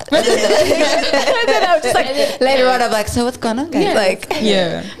 and then I'm just like later on I'm like, so what's going on, guys? Yeah. Like,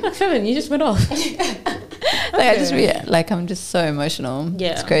 Like, Fevin, you just went off. I just like I'm just so emotional.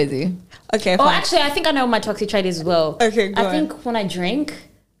 Yeah, it's crazy. Okay. Oh, Fine. actually, I think I know what my toxic trait is as well. Okay, go I on. think when I drink,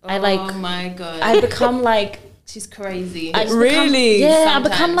 I Oh my god. I become like. She's crazy. I just Really? I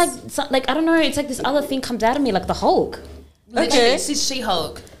become like I don't know. It's like this other thing comes out of me, like the Hulk. Okay. She's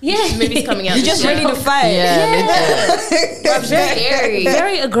She-Hulk. Yeah, Movie's coming out. You're just ready to fight. very,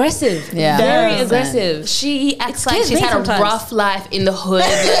 very aggressive. Yeah, very 100%. aggressive. She acts like scares she's me had sometimes. a rough life in the hood,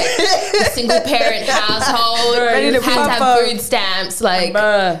 like a single parent household, Ready to had to pop have up. food stamps, like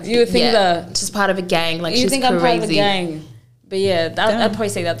Bruh, you would think that. she's part of a gang. Like You she's think crazy. I'm part of a gang. But yeah, I'd probably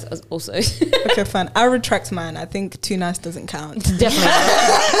say that's also. Okay, fine. I'll retract mine. I think too nice doesn't count. Definitely.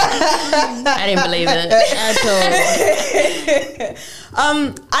 I didn't believe it At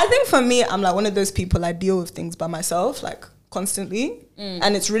all. I think for me, I'm like one of those people. I deal with things by myself, like constantly,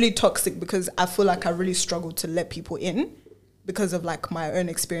 and it's really toxic because I feel like I really struggle to let people in because of like my own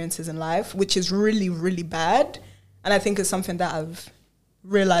experiences in life, which is really, really bad. And I think it's something that I've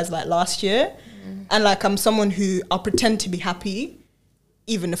realized like last year. And like I'm someone who I'll pretend to be happy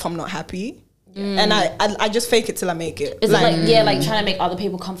even if I'm not happy. And I just fake it till I make it. Is it like trying to make other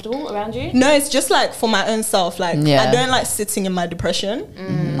people comfortable around you? No, it's just like for my own self. Like I don't like sitting in my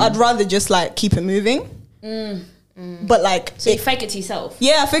depression. I'd rather just like keep it moving. But like So you fake it to yourself?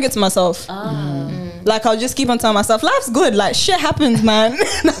 Yeah, I fake it to myself. Like I'll just keep on telling myself life's good, like shit happens, man.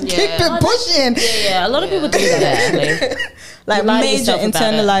 Keep it pushing. Yeah, a lot of people do that actually. Like lie to major yourself about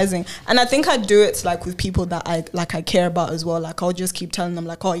internalizing. And I think I do it like with people that I care about as well. Like I'll just keep telling them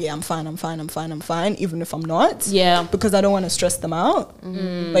like, oh yeah, I'm fine, even if I'm not. Yeah. Because I don't want to stress them out.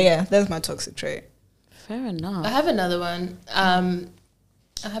 But yeah, that's my toxic trait. Fair enough. I have another one. I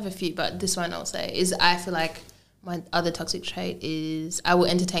have a few, but this one I'll say is I feel like my other toxic trait is I will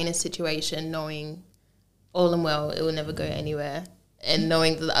entertain a situation knowing all and well it will never go anywhere, and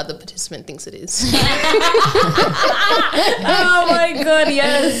knowing that the other participant thinks it is. Oh my god,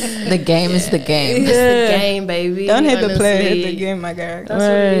 yes. The game is the game. It's the game, baby. Don't hit the player, hit honestly. the game, my guy. That's what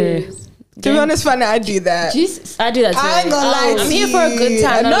it is. To be honest, funny, I do that. Jesus. I do that too. I ain't gonna lie to I'm here you. for a good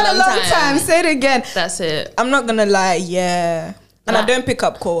time, Not a long time. Say it again. That's it. I'm not gonna lie, yeah. And I don't pick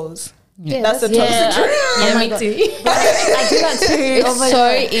up calls. Yeah, that's a toxic trait. Yeah, me too. I do that too. It's so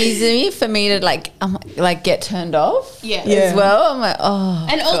easy for me to like get turned off. Yeah. As well. I'm like, oh.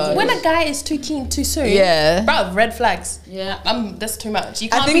 And God. when a guy is too keen too soon, Yeah. bro, red flags. Yeah. That's too much. You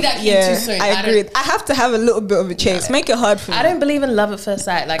I can't think, be that keen too soon. I agree. I have to have a little bit of a chase. Make it hard for me. I don't believe in love at first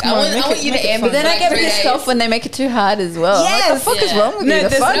sight. Like I want you to aim. But then I get pissed off when they make it too hard as well. Yes. What the fuck is wrong with No, you? The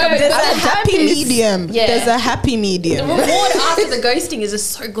there's, fuck? there's I'm a happy pissed. medium. Yeah. There's a happy The medium. reward after the ghosting is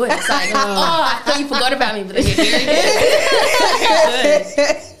just so good. It's like, I thought you forgot about me, but then you're doing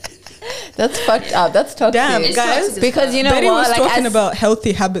it. That's fucked up. That's toxic. Damn, guys. Because you know Betty what? was Like, talking about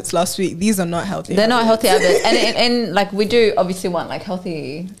healthy habits last week. These are not healthy. They're not healthy habits, and like we do obviously want like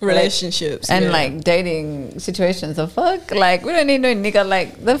healthy relationships and like dating situations. So fuck, like we don't need no nigga.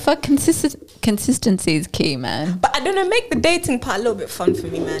 Like the fuck consistency is key, man. But I don't know. Make the dating part a little bit fun for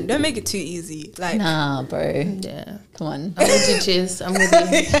me, man. Don't make it too easy. Like, nah, bro. Yeah, come on. I'm with you, Cheers. I'm with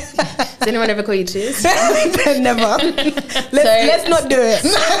you. Does anyone ever call you Cheers? Never. Let's not do it.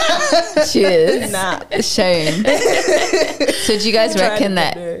 Cheers. Nah. Shame. So do you guys reckon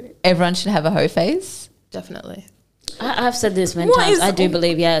that everyone should have a hoe phase? Definitely. I've said this many times. I do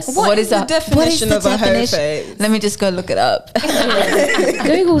believe yes. What is the definition of a hoe phase? Let me just go look it up.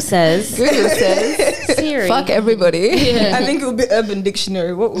 Google says. Siri. Fuck everybody. Yeah. I think it would be Urban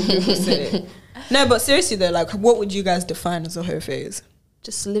Dictionary. What would people say? No, but seriously though, like, what would you guys define as a hoe phase?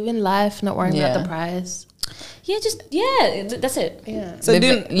 Just living life, not worrying about the prize. Yeah, that's it. Yeah. So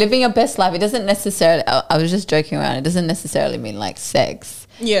living your best life. It doesn't necessarily. I was just joking around. It doesn't necessarily mean like sex.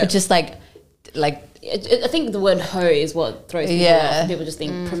 Yeah. But just like. I think the word hoe is what throws people off. People just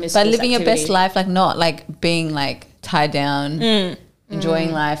think promiscuous. But living your best life, like not like being like tied down,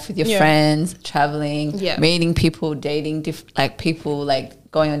 enjoying life with your friends, traveling, meeting people, dating people,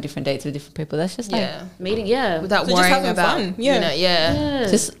 like going on different dates with different people. That's just like meeting, without so worrying about fun.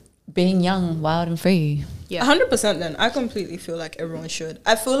 Just being young, wild, and free. 100%. Then I completely feel like everyone should.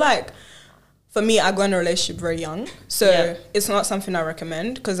 I feel like. For me, I got in a relationship very young, so it's not something I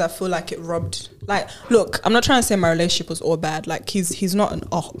recommend because I feel like it robbed. Like, look, I'm not trying to say my relationship was all bad. Like, he's not a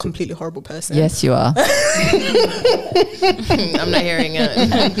completely horrible person. Yes, you are. I'm not hearing it.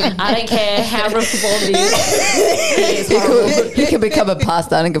 I don't care how reformed he is. He can become a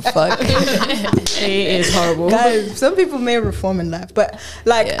pastor. I don't give a fuck. He is horrible. Guys, some people may reform in life, but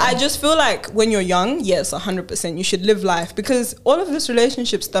like, I just feel like when you're young, yes, 100%, you should live life because all of this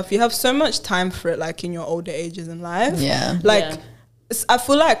relationship stuff, you have so much time for it, like in your older ages in life. I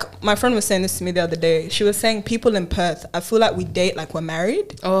feel like my friend was saying this to me the other day. She was saying people in Perth, I feel like we date like we're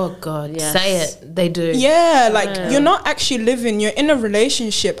married. Oh God, say it. They do. Yeah, like you're not actually living. You're in a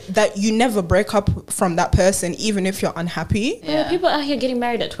relationship that you never break up from that person, even if you're unhappy. Yeah, people out here getting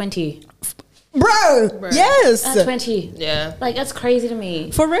married at 20. Bro, yes. At 20. Yeah. Like, that's crazy to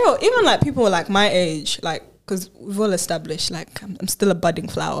me. For real. Even like people like my age, like, because we've all established, like, I'm still a budding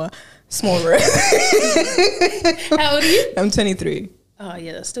flower. Small rose. How old are you? I'm 23. Oh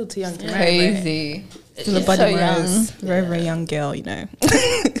yeah, that's still too young to marry. Crazy. Still a budding rose. Very, very young girl, you know.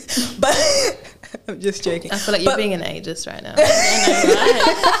 But I'm just joking. I feel like you're being an ageist right now. I know, right?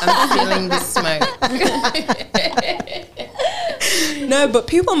 I'm feeling the smoke. No, but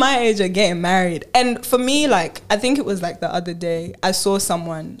people my age are getting married. And for me, like, I think it was like the other day, I saw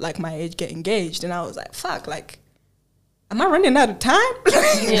someone like my age get engaged and I was like, fuck, like, am I running out of time?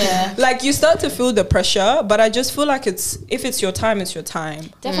 Like, you start to feel the pressure, but I just feel like if it's your time, it's your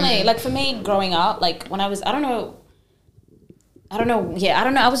time. Definitely. Like, for me, growing up, like, when I was, I don't know. I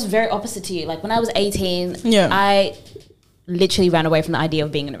was very opposite to you. Like, when I was 18, I literally ran away from the idea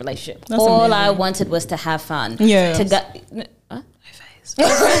of being in a relationship. That's all amazing. I wanted was to have fun. Yeah. I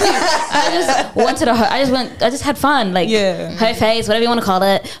just had fun, like her face, whatever you want to call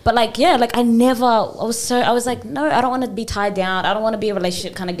it. But like, like I was like, no, I don't want to be tied down. I don't want to be a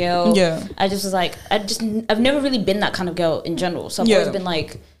relationship kind of girl. Yeah. I just was like, I've never really been that kind of girl in general. So I've always been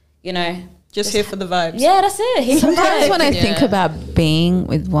like, you know, just here for the vibes. Yeah, that's it. Sometimes when I think about being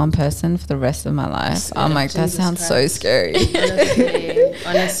with one person for the rest of my life, I'm like, that sounds so scary.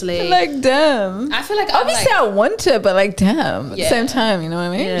 Honestly. Like, damn. I feel like obviously I want to, but like, damn. At the same time, you know what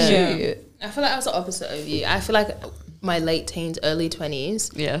I mean? Yeah. I feel like I was the opposite of you. I feel like my late teens, early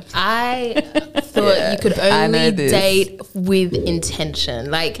 20s. Yeah. I thought you could only date with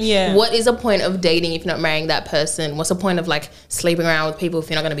intention. Like, what is a point of dating if you're not marrying that person? What's the point of like sleeping around with people if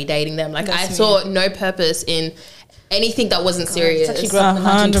you're not going to be dating them? Like, I saw no purpose in anything that wasn't serious. It's actually grew up in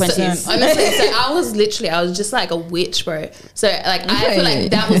the 1920s. Honestly, so I was just like a witch, bro. So like, I feel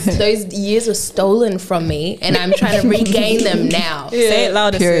like those years were stolen from me, and I'm trying to regain them now. Say it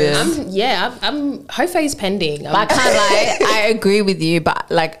louder. I'm hoe phase pending. But I can't lie, I agree with you.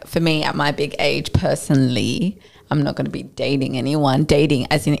 But like, for me, at my big age, personally, I'm not going to be dating anyone. Dating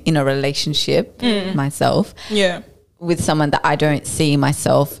as in a relationship myself. Yeah. With someone that I don't see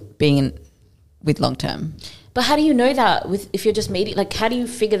myself being with long term. But how do you know that if you're just meeting? Like, how do you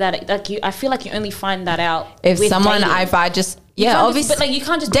figure that? Like, I feel like you only find that out if someone dating. If I just obviously, but like, you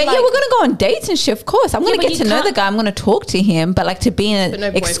can't just date. Like, we're gonna go on dates and shit. Of course, I'm gonna get to know the guy. I'm gonna talk to him. But like, to be in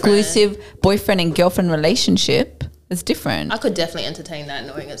an exclusive boyfriend and girlfriend relationship, It's different. I could definitely entertain that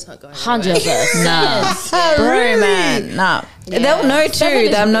knowing it's not going 100%. Nah, bro, man, nah. Yeah. They'll know too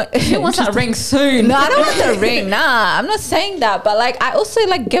that I'm not. Who wants that ring soon? No, I don't want the ring. Nah, I'm not saying that. But like, I also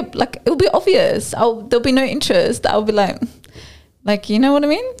like get like it'll be obvious. There'll be no interest. I'll be like, you know what I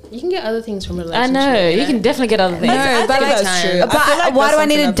mean? You can get other things from a I relationship. know. You can definitely get other things. No, but like, that's true. but I feel like why that's do I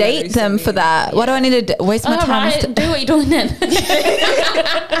need to something I've date learned them for that? Why do I need to waste my time? Alright, do what you're doing then.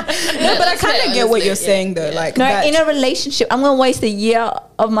 No, but I kind of get what you're saying though. Like, No, that, in a relationship, I'm gonna waste a year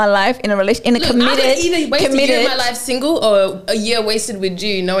of my life in a relationship, in a Look, committed. I could either waste a year of my life single or a year wasted with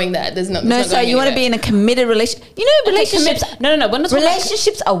you, knowing that there's not. No, so you want to be in a committed relationship. You know, relationships. No. When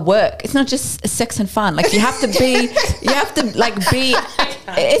Relationships are work. It's not just sex and fun. Like you have to be. You have to like be.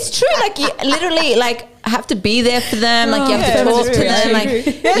 It's true. Like you literally like have to be there for them. Like you have to talk to them. Like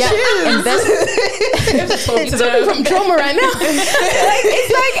invest. It's coming from trauma right now.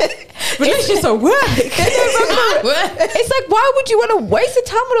 It's like relationships are work. It's like, why would you want to waste your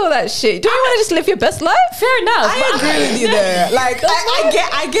time with all that shit? Don't you want to just live your best life? Fair enough. I agree with you there. Like,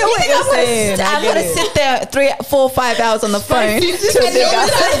 I get what you're saying. I'm gonna sit there 3, 4, 5 hours on the phone.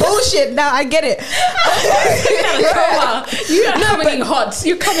 Bullshit. Now I get it. You're coming in hot.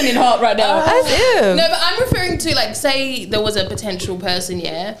 You're coming in hot right now. As if. No, but I'm referring to like, say there was a potential person,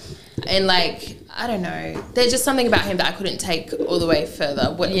 yeah, and like I don't know, there's just something about him that I couldn't take all the way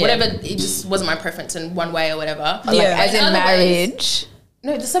further. Whatever, it just wasn't my preference in one way or whatever. Like, as in marriage.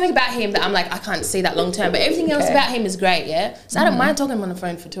 No, there's something about him that I'm like, I can't see that long term. But everything else about him is great, yeah? So I don't mind talking to him on the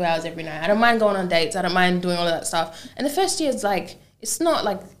phone for 2 hours every night. I don't mind going on dates. I don't mind doing all of that stuff. And the first year is like, it's not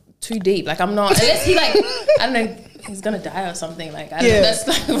like too deep. Like I'm not, unless he like, I don't know, he's gonna die or something. Like I don't know, that's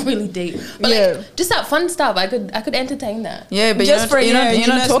like really deep. But like just that fun stuff, I could entertain that. Yeah, but Just you're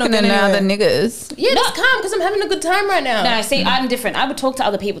not talking to no other niggas. Yeah, that's calm because I'm having a good time right now. No, see, I'm different. I would talk to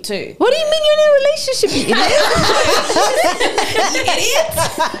other people too. What do you mean you're in a relationship, you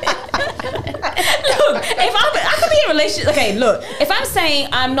Look, if I could be in a relationship. Okay, look, if I'm saying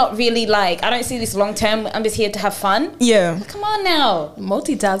I'm not really like, I don't see this long term. I'm just here to have fun. Yeah. Come on now.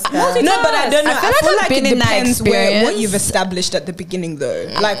 Multitask. No, but I don't know. I feel like I've been it in that depends experience. what you've established at the beginning, though.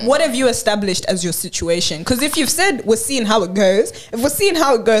 Like, what have you established as your situation? Because if you've said we're seeing how it goes, if we're seeing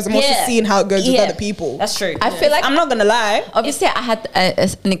how it goes, I'm also seeing how it goes with other people. That's true. I feel like I'm not gonna lie. obviously I had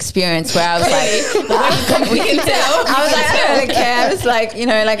an experience where I was like, we can tell. I was like, I don't really care. I was like, you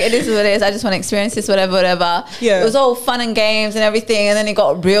know, like it is what it is. I just want to experience this, whatever. Yeah. It was all fun and games and everything, and then it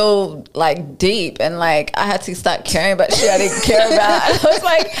got real like deep, and like I had to start caring about shit I didn't care about. And I was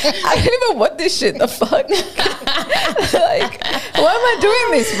like, I don't even want this shit. The fuck? Like, why am I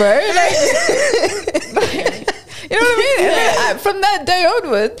doing this, bro? Like, you know what I mean? And then from that day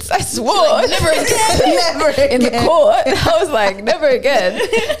onwards, I swore Like, never again. never in the court. I was like, never again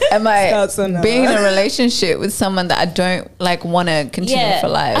am I being in a relationship with someone that I don't like want to continue for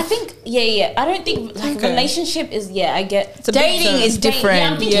life. I think, I don't think like relationship is, I get. Dating is different.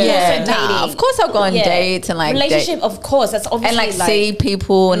 I'm thinking also dating. Nah, of course I'll go on dates and like relationship, of course, that's obviously and like see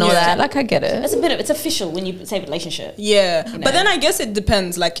people and all that. Like I get it. It's it's official when you say relationship. Yeah, You know? but then I guess it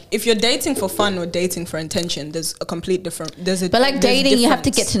depends. Like if you're dating for fun or dating for intention, there's a complete different. But like dating, you have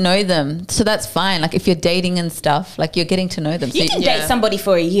to get to know them, so that's fine. Like if you're dating and stuff, like you're getting to know them. You can date somebody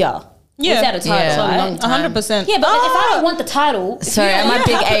for a year. Without a title, right? 100%. Yeah, but like, if I don't want the title, sorry, at my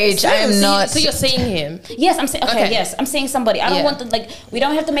big age, I am not. So you're seeing him? Yes, I'm saying. Okay, yes, I'm seeing somebody. I don't want the we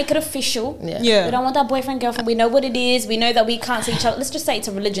don't have to make it official. Yeah. We don't want that boyfriend girlfriend. We know what it is. We know that we can't see each other. Let's just say it's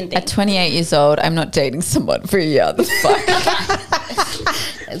a religion thing. At 28 years old, I'm not dating someone for a year. The fuck.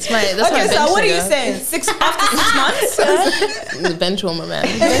 That's my bench so what are you nigga. saying? After 6 months? The bench warmer, man.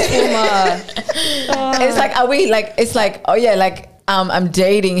 It's like, are we like? It's like, oh yeah, like. I'm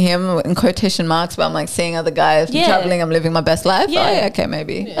dating him in quotation marks, but I'm like seeing other guys, I'm traveling, I'm living my best life. Yeah. Oh yeah, okay,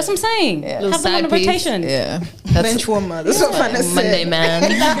 maybe. That's what I'm saying. Yeah. Have them on a side piece. rotation. Yeah, Bench warmer. That's what I'm saying. Monday, man.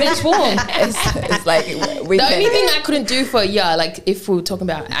 That bench warm. it's like we. The only thing I couldn't do for a year, like if we were talking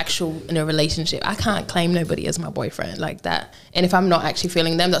about actual in a relationship, I can't claim nobody as my boyfriend like that. And if I'm not actually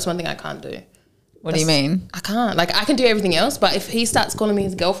feeling them, that's one thing I can't do. What do you mean? I can't. Like I can do everything else, but if he starts calling me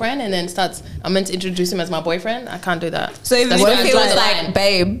his girlfriend and then I'm meant to introduce him as my boyfriend, I can't do that. So even What if if he was like,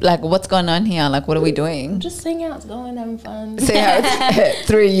 babe, like what's going on here? Like what are we doing? Just seeing how it's going, having fun. See how it's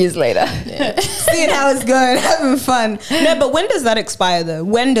 3 years later. seeing how it's going, having fun. No, but when does that expire though?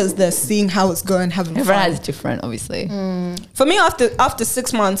 When does the seeing how it's going, having Everyone fun? is different, obviously. For me, after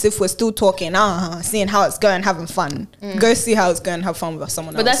 6 months, if we're still talking, seeing how it's going, having fun, go see how it's going, have fun with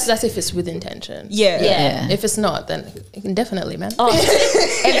someone else. But that's if it's with intention. Yeah. If it's not, then you can definitely, man.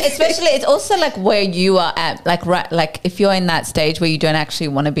 Especially, it's also like where you are at, like right, like if you're in that stage where you don't actually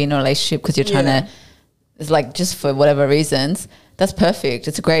want to be in a relationship because you're trying to is like just for whatever reasons, that's perfect.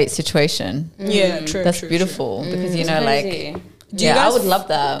 It's a great situation. Yeah, true. That's beautiful because you know, crazy. like, I would love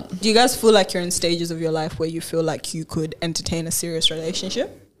that. Do you guys feel like you're in stages of your life where you feel like you could entertain a serious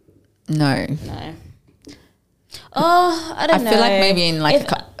relationship? No. Oh, I don't know. I feel like maybe in like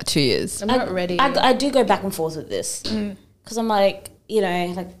 2 years. I'm not ready. I do go back and forth with this because I'm like, you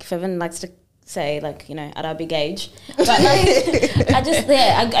know, like Fevin likes to say, like, you know, at our big age, but like,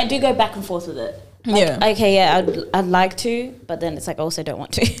 I do go back and forth with it. Like, okay, yeah, I'd like to, but then it's like I also don't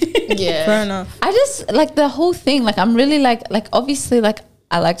want to. Yeah, fair enough. I just like the whole thing. Like, I'm really like obviously, like,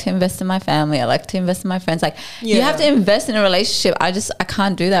 I like to invest in my family. I like to invest in my friends. Like, you have to invest in a relationship. I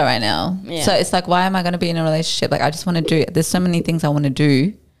can't do that right now. Yeah. So it's like, why am I going to be in a relationship? Like, I just want to do it. There's so many things I want to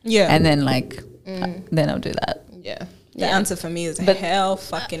do. Yeah. And then like, then I'll do that. Yeah. The answer for me is hell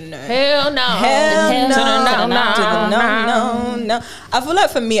fucking no. Hell no. Hell no. I feel like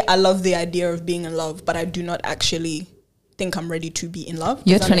for me, I love the idea of being in love, but I do not actually think I'm ready to be in love.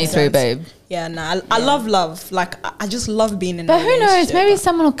 You're 23, babe. Yeah, I love love. Like, I just love being in a relationship. But who knows? Maybe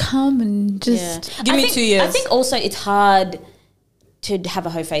someone will come and just give me 2 years. I think also it's hard to have a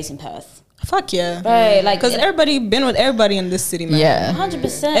whole face in Perth. Fuck yeah. Right, like, because everybody been with everybody in this city, man. Yeah.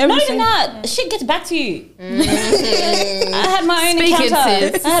 100%. Not even that. Shit gets back to you. I had my own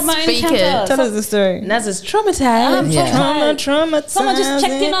encounter. Tell us the story. Naz is traumatized. Traumatized. Someone just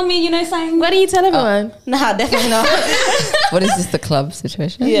checked in on me, you know, saying, what do you tell everyone? Nah, definitely not. What is this, the club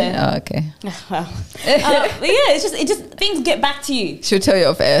situation? Yeah. Oh, okay. Well, yeah, it just things get back to you. She'll tell you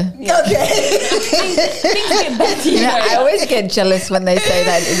off air. Yeah. Okay. things get back to you. Yeah, I always get jealous when they say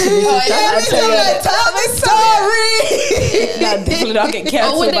that in interviews and stuff. Tell me sorry. No, definitely not get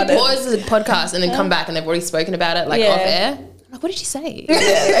cancelled. Oh, when they pause the podcast and then come back and they've already spoken about it, like off air. Like, what did she say?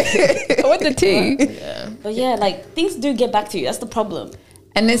 I want the tea. Yeah. But yeah, like, things do get back to you. That's the problem.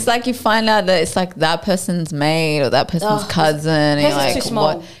 And it's like you find out that it's like that person's mate or that person's cousin. And you're like,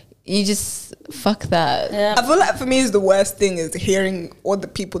 what? You just fuck that. Yeah. I feel like for me, is the worst thing is hearing all the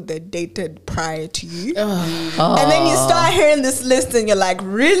people that dated prior to you, and then you start hearing this list, and you're like,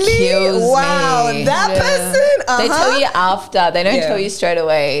 really? Kills wow, me. that person. They tell you after. They don't tell you straight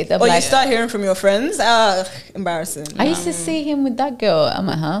away. Or like, you start hearing from your friends. Embarrassing. I used to see him with that girl. I'm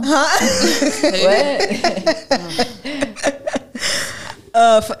like,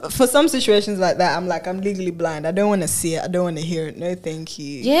 What? For some situations like that, I'm like, I'm legally blind. I don't want to see it. I don't want to hear it. No, thank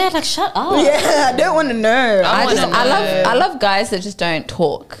you. Yeah, like, shut up. Yeah, I don't want to know. I love guys that just don't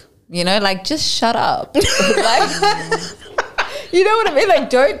talk. You know, like, just shut up. Like, you know what I mean? Like,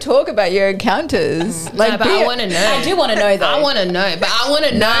 don't talk about your encounters. Like, no, but I want to know. I do want to know, though. I want to know, but I want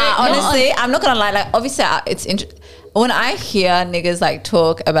to know. Honestly, I'm not gonna lie. Like, obviously, it's when I hear niggas like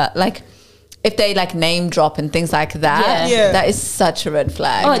talk about like, if they like name drop and things like that, that is such a red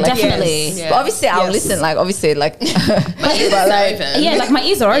flag. Oh, like, definitely. Yes. But obviously, I'll listen. Like, obviously, like, my ears are open. Yeah, like, my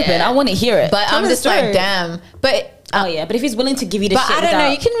ears are open. I want to hear it. But I'm just like, damn. But oh yeah, but if he's willing to give you the shit, but I don't know.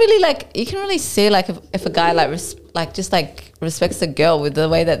 You can really see like if a guy like just like respects a girl with the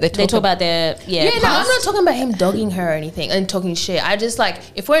way that they talk about their no, I'm not talking about him dogging her or anything and talking shit. I just like,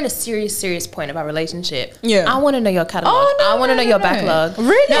 if we're in a serious point of our relationship, I want to know your catalog. I want to know your backlog.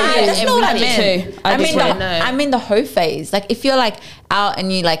 Really? No, that's not what I meant. I mean the hoe phase. Like, if you're like out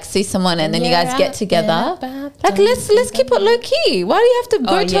and you like see someone and then you guys get together, like let's keep it low key. Why do you have to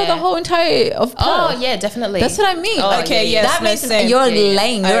go tell the whole entire of Perth? Oh yeah, definitely. That's what I mean. Oh, okay, yes, that means you're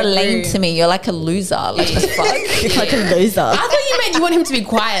lame. You're lame to me. You're like a loser. Like, the fuck. Like a loser. I thought you meant you want him to be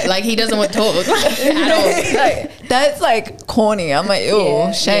quiet, like he doesn't want to talk at all. Like, that's like corny. I'm like,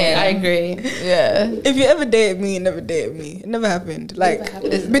 ew, shame. I agree. Yeah. If you ever dated me, you never dated me. It never happened. Like,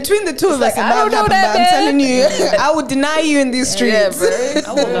 between the two of us, like, I don't know that, I'm telling you, I would deny you in these streets. Yeah, bro.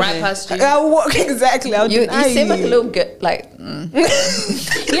 I walk right past you. I walk exactly. I would deny you seem like a little good. Like,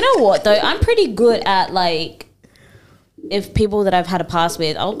 You know what though? I'm pretty good at like, if people that I've had a pass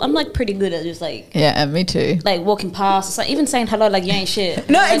with, I'm like pretty good at just like, yeah, me too. Like walking past, like even saying hello, like you ain't shit.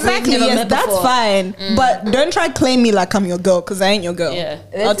 No, like, exactly. Yes, that's fine. But don't try claim me like I'm your girl, because I ain't your girl. Yeah,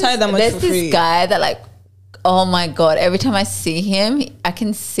 I'll tell you that much for free. There's this guy that like, oh my god, every time I see him, I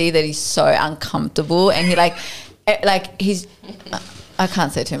can see that he's so uncomfortable, and he like he's. I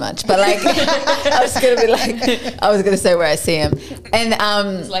can't say too much, but like I was gonna say where I see him, and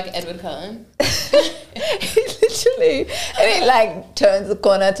it's like Edward Cullen. He literally, and he like turns the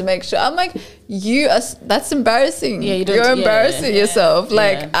corner to make sure. I'm like, that's embarrassing. Yeah, you're embarrassing yourself.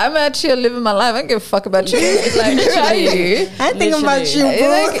 Like, I'm out here living my life. I don't give a fuck about you. Like, who are you? I think about you, bro.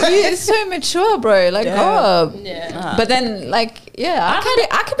 Like, you're so mature, bro. Like, grow up. Yeah. But then, like,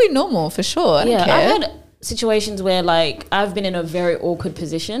 I can be normal for sure. I don't care. situations where like I've been in a very awkward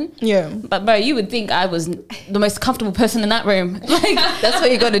position. Yeah. But bro, you would think I was the most comfortable person in that room. Like That's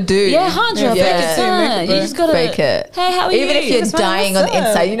what you got to do. yeah, 100%. Yeah. You just gotta Fake it. Hey, how are you? Even if you're dying on the what's up?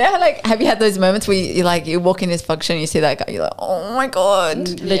 inside, you know how like have you had those moments where you like you walk in this function, you see that guy, you're like, oh my god,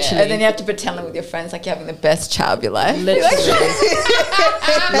 Literally. and then you have to pretend like with your friends like you're having the best chat of your life. Literally.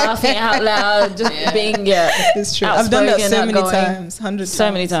 Laughing out loud, just being It's true. I've done that outspoken, so many outgoing. times, hundreds.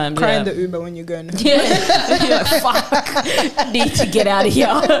 So many times, Cry yeah. in the Uber when you're going. Yeah. You're like, fuck. Need to get out of here.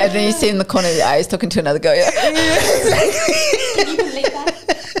 And then you see in the corner of your eyes talking to another girl. Yeah.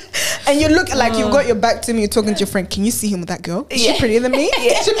 And you look like you've got your back to me, you're talking to your friend. Can you see him with that girl? Is she prettier than me?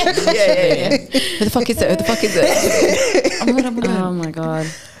 Yeah. Who the fuck is it? Who the fuck is it? Oh my god.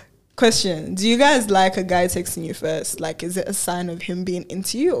 Question: do you guys like a guy texting you first? Like, is it a sign of him being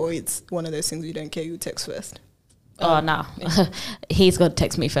into you, or it's one of those things you don't care who texts first? Oh no. He's got to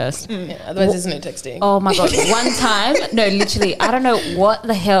text me first. Yeah, otherwise there's no texting. Oh my god. One time, no, literally, I don't know what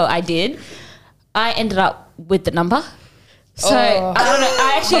the hell I did. I ended up with the number. So I don't know.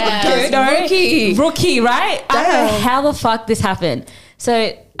 I actually rookie, right? I don't know how the fuck this happened. So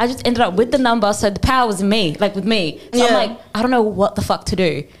I just ended up with the number. So the power was in me, like with me. So I'm like, I don't know what the fuck to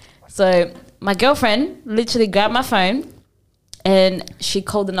do. So my girlfriend literally grabbed my phone and she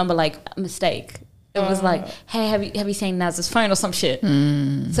called the number like a mistake. It was like, hey, have you seen Naz's phone or some shit?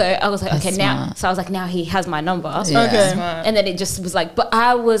 So I was like, okay, now. So I was like, now he has my number. Yeah. Okay. And then it just was like, but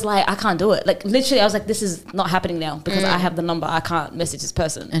I was like, I can't do it. Like literally, I was like, this is not happening now because I have the number. I can't message this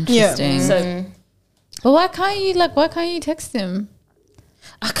person. Interesting. So But why can't you text him?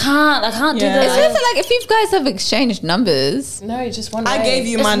 I can't do that. It's just like if you guys have exchanged numbers. No, just one. I way. gave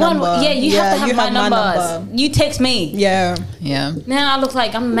you It's my number. Yeah, you have to have my number. You text me. Yeah. Yeah. Now I look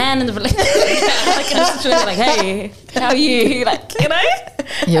like I'm a man in the relationship. Like in a situation, like, hey, how are you? Like, you know?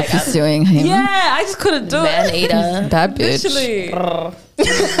 You're pursuing him. Yeah, I just couldn't do Man it. eater. Bad bitch. Literally.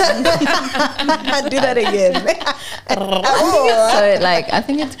 Do that again. So like I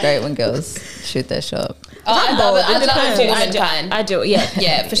think it's great when girls shoot their shot. Oh, I love it. I love it for womankind. I do, yeah.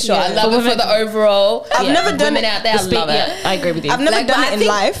 Yeah, for sure. I love it for the overall. I've never done women it. out there. I love it. Yeah, I agree with you. I've never Like, done but I it in think-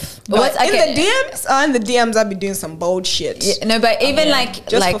 life. What's- But okay. in the DMs, I'd be doing some bold shit. Yeah, no, but even like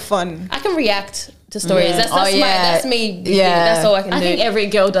Just like for fun. I can react to stories. Yeah. That's me. Yeah. That's all I can I do. think every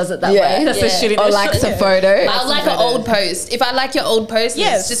girl does it that Yeah. way. That's Yeah. the shooting. or likes a photo. I like an old post. If I like your old post,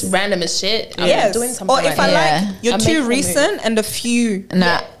 Yes. it's just random as shit. I'm Yes. doing something. Or if I right now. like your I'm two making a move. recent and a few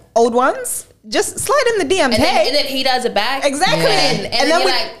Nah. old ones, just slide in the DMs. and Hey. then he does it back. Exactly. Yeah. And And then then you're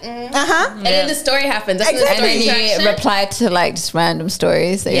we- like, Uh-huh. and then the story happens. That's Exactly. the And story then you interaction. reply to like just random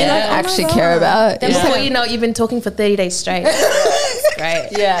stories that you Yeah. don't Like, oh my actually God. care about. Then Yeah. before you know it, you've been talking for 30 days straight. It's great.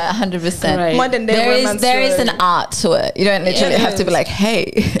 Yeah, 100%. Right. Modern day There romance is story. an art to it. You don't literally Yeah. have to be like,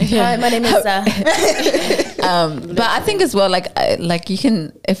 hey. Hi, my name is. But I think as well, like you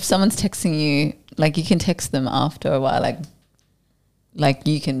can, if someone's texting you, like you can text them after a while, like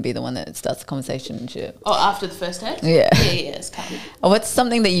you can be the one that starts the conversation and shit. Oh, after the first text? Yeah. Yeah, it's calm. Or what's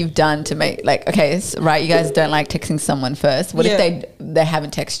something that you've done to make like okay, right? You guys don't like texting someone first. What Yeah. if they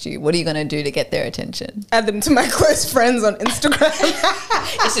haven't texted you? What are you gonna do to get their attention? Add them to my close friends on Instagram.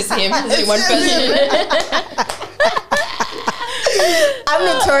 It's just him. It's just one person.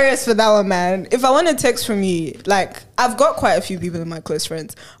 I'm notorious for that one, man. If I want to text from you, like I've got quite a few people in my close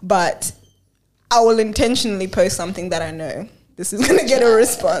friends, but I will intentionally post something that I know this is gonna get a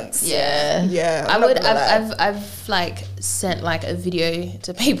response. Yeah. Yeah. I I'm not would. gonna lie. I've like sent like a video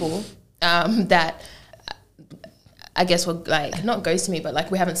to people that I guess were like not ghosting me, but like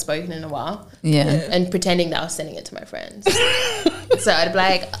we haven't spoken in a while. Yeah. And pretending that I was sending it to my friends. So I'd be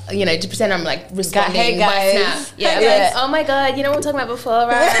like, you know, to pretend I'm like responding Hey, by guys. snap. Yeah, Yeah. like, oh my god, you know what we were talking about before,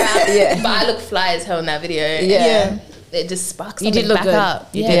 right? Yeah. But I look fly as hell in that video. Yeah. It just sparks You something did look back good. up.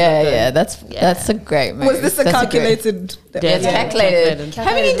 You Yeah, did. that's a great move. Was this a That's calculated? Yeah, It's yeah. calculated.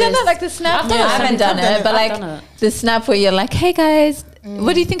 Haven't you done that like the snap? I've done I it. haven't done it, but I've like done it. the snap where you're like, hey guys,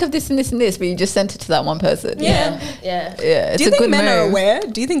 what do you think of this and this and this? But you just sent it to that one person. Yeah. Yeah, it's Do you a think good men move. are aware?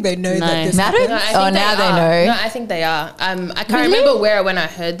 Do you think they know No. that this Now happened? No, I think Oh, now they are. know. No, I think they are. I can't remember when I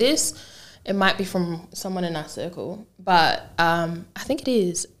heard this. It might be from someone in our circle, but I think it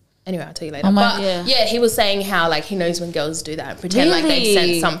is. Anyway, I'll tell you later. Oh my- but Yeah. yeah, he was saying how like he knows when girls do that and pretend like they've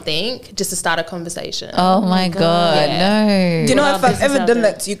Really? sent something just to start a conversation. Oh my god, Yeah. no. Do you know Well, if I've this is ever out done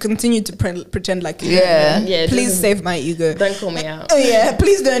there. that? You continue to pretend like you Yeah. don't know. Yeah, it Please doesn't- save my ego. Don't call me out. Oh yeah,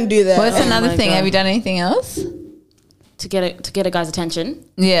 please don't do that. What's another my thing? God. Have you done anything else? To get a guy's attention.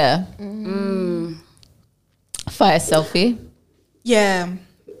 Yeah. Fire selfie.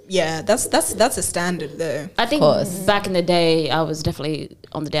 Yeah, that's a standard though. I think course. back in the day, I was definitely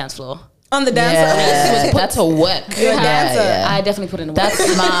on the dance floor. On the dancer. She was put to work. You're a dancer. I definitely put in the work. That's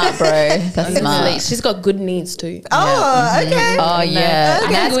smart, bro. That's smart. She's got good needs too. Oh, okay. Oh yeah. I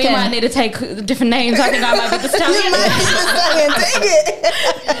think we might need to take different names. I think I might be the stallion. Take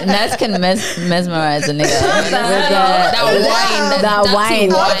it. Naz can mesmerize a nigga with that wine,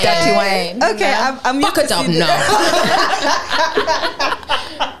 dirty wine. Okay, I'm Fuck it up now.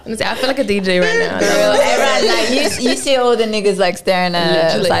 I feel like a DJ right now. Everyone, like you see all the niggas like staring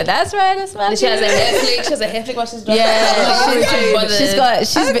at her. It's like that's right, that's my. She has a hair flick. She has a hair flick while she's driving. Yeah,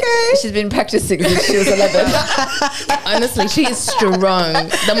 she's been practicing since she was 11. Honestly, she is strong.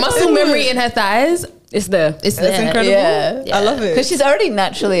 The muscle memory in her thighs. It's there. It's there. It's incredible. Yeah. I love it. Because she's already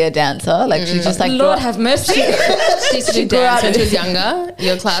naturally a dancer. Like she's just like Lord have mercy. She used to do dance when she was younger.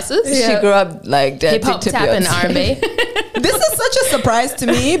 Your classes. She grew up like dancing Hip hop, to tap, and Beyonce. This R&B. is such a surprise to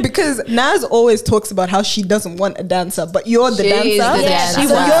me because Naz always talks about how she doesn't want a dancer, but you're the dancer. dancer.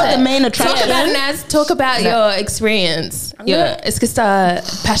 So you're the main Talk attraction. about Naz. Talk about your experience. It's just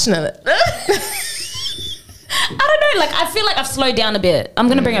passionate. I don't know. Like I feel like I've slowed down a bit. I'm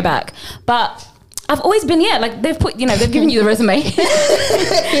gonna bring it back, but I've always been like they've put they've given you the resume.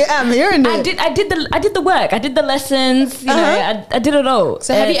 Yeah, I'm hearing it. I did the work. I did the lessons. You know, I did it all.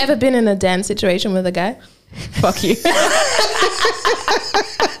 So have you ever been in a dance situation with a guy? Fuck you.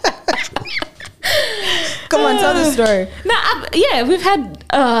 Come on, tell the story. No, we've had.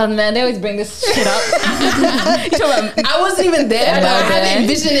 Oh man, they always bring this shit up. I wasn't even there. I have it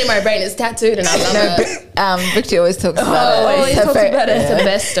envisioned in my brain. It's tattooed, and I love it. Victor always talks about it. Always talks about it. It's the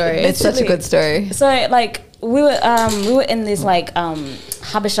best story. It's such a good story. So like we were in this like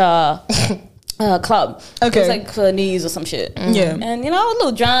Habesha club. Okay. It was like for New Year's or some shit. Yeah. And I was a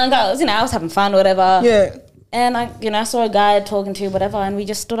little drunk. I was having fun, whatever. Yeah. And I saw a guy talking to whatever, and we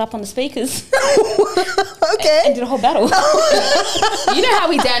just stood up on the speakers. Okay. And did a whole battle. You know how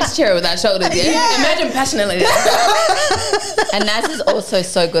we dance chair with our shoulders, yeah? Imagine passionately. And Naz is also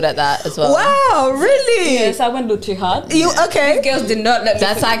so good at that as well. Wow, really? Yeah, so I went a little too hard. You okay? These girls did not let me.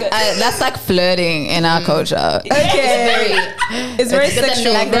 That's like flirting in our culture. Okay. It's very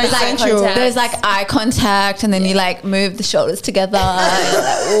sexual. Like Very sensual. there's like eye contact, and then you like move the shoulders together.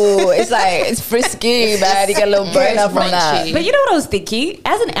 It's frisky, man. You get a little burner from that. But you know what I was thinking?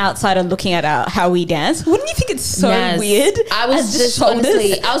 As an outsider looking at how we dance, wouldn't you think it's so weird? I was just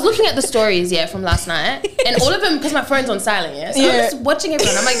honestly, I was looking at the stories, from last night, and all of them, because my phone's on silent, so I'm just watching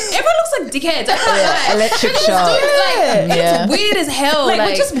everyone. I'm like, everyone looks like dickheads. I can't lie. Electric shock. It's weird as hell. Like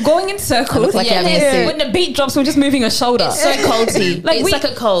we're just going in circles. Like when the beat drops, we're just moving a shoulder. It's so culty. It's like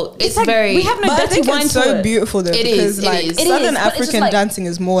a cult. It's like very. We have no dirty I think wine it's to so it. beautiful though. It because is. like It Southern is, but it's just African like- dancing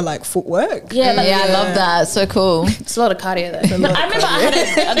is more like footwork. Yeah, I love that. So cool. It's a lot of cardio there. But I remember I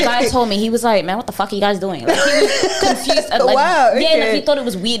had a guy told me, he was like, man, what the fuck are you guys doing? Like he was confused. Like, Wow, okay. Yeah, like he thought it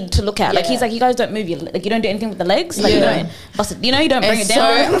was weird to look at. Like he's like, you guys don't move your, like you don't do anything with the legs. Like you don't bust it. You don't bring it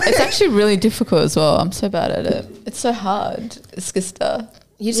down. It's actually really difficult as well. I'm so bad at it. It's so hard. It's Skista.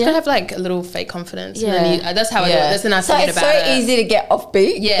 You just gotta have like a little fake confidence. And then that's how I do it. That's the nice thing about it. It's so easy to get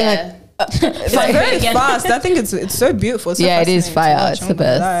offbeat. Yeah. It's like very fast. I think it's so beautiful. So it is fascinating to fire. watch. It's the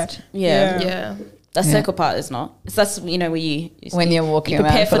best. Yeah. That circle part is not. That's where when you're walking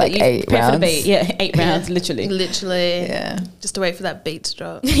prepare around for like 8 prepare rounds. for the beat. Yeah, 8 rounds, literally. Yeah. Just to wait for that beat to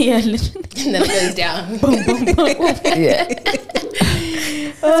drop. Yeah, literally. And then it goes down. Yeah.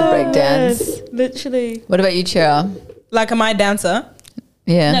 It's a break dance. Literally. What about you, Chira? Like, am I a dancer?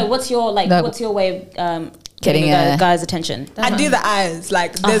 Yeah. No, what's your way of getting a guy's attention? I do the eyes.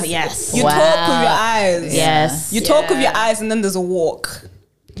 Like, there's, yes. you talk with your eyes. Yes. You talk with your eyes, and then there's a walk.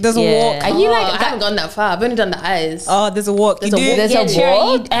 There's a walk. Are you like? I haven't gone that far. I've only done the eyes. Oh, there's a walk. There's a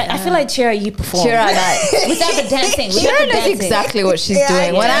Chira, walk. I feel like Chira, you perform. Chira, without the dancing. Chira knows exactly what she's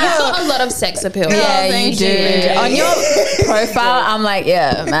doing. When You've got a lot of sex appeal. Yeah, you do. On your profile, I'm like,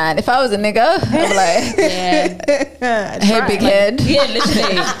 yeah, man. If I was a nigga, I'd be like, hey, big head. Yeah,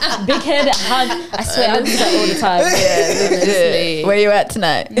 literally. Big head, hug. I swear, I do that all the time. Yeah, literally. Where you at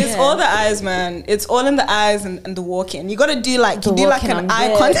tonight? It's all the eyes, man. It's all in the eyes and the walking. You gotta do like an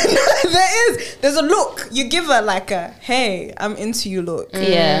eye contact. There's a look. You give her like a hey, I'm into you look.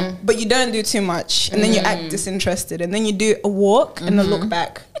 Yeah. But you don't do too much, and then you act disinterested, and then you do a walk and a look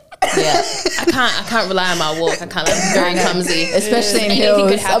back. Yeah, I can't rely on my walk. I can't. I'm very clumsy, Especially in anything heels.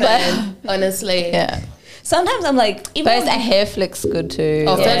 could happen. Honestly, Yeah. Sometimes I'm like, but a hair flick's good too.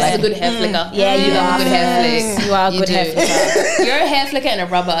 Oh, Feb's is a good hair flicker. Yeah, you love a good hair flick. You are a good hair flicker. You're a hair flicker and a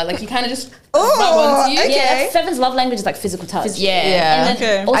rubber. Like you kind of just rub onto you. Okay. Yeah, Fevin's love language is like physical touch. Yeah. And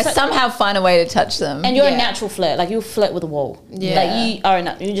then I also, somehow find a way to touch them. and you're a natural flirt. Like you flirt with a wall. Yeah. Like you are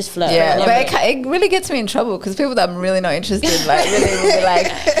you just flirt. Yeah, Like, but it really gets me in trouble because people that I'm really not interested in, like, really will be like,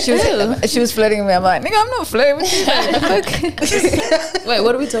 she was flirting with me. I'm like, nigga, I'm not flirting with you. Like, Wait,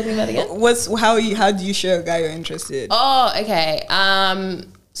 what are we talking about again? How do you show a guy you're interested? Oh, okay.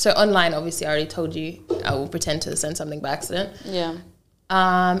 So online, obviously, I already told you. I will pretend to send something by accident. yeah.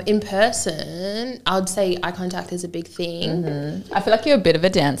 In person, I would say eye contact is a big thing. I feel like you're a bit of a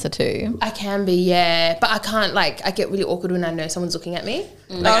dancer too. I can be, yeah, but I can't. Like, I get really awkward when I know someone's looking at me.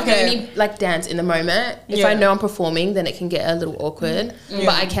 Like, I can only like dance in the moment. If I know I'm performing, then it can get a little awkward. But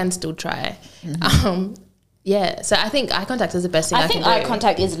I can still try. Yeah, so I think eye contact is the best thing I can do. eye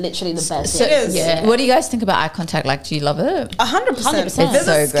contact is literally the best. It is. Yeah. What do you guys think about eye contact? Like, do you love it? 100%. It's There's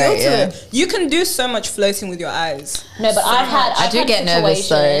so a skill great, to yeah. it. You can do so much flirting with your eyes. No, but I do get nervous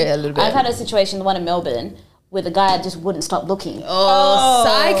though a little bit. I've had a situation, the one in Melbourne, where the guy just wouldn't stop looking. Oh,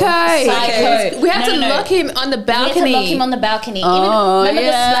 psycho. Psycho. We had to lock him on the balcony. We had to lock him on the balcony. Oh, Even, remember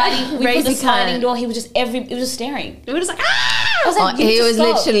yeah. the sliding? We put the sliding door. He was just it was just staring. We were just like, ah! I was like, you He need to was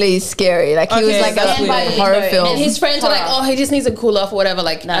stop. literally scary. Like, he was Okay, like that's a weird. horror film. And his friends were like, oh, he just needs to cool off or whatever.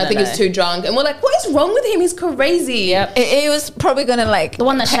 Like, I think he's too drunk. And we're like, what is wrong with him? He's crazy. Yep. He was probably gonna like. The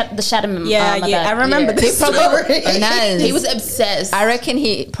one that shattered him. Yeah, I remember this story. Nice. He was obsessed. I reckon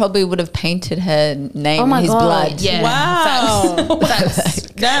he probably would have painted her name Oh my in his God. blood. Yeah. Wow. Facts.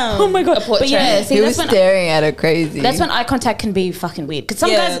 Damn. Oh my god. A portrait. But yeah, see, He that's was when staring at her crazy. that's when eye contact can be fucking weird. Because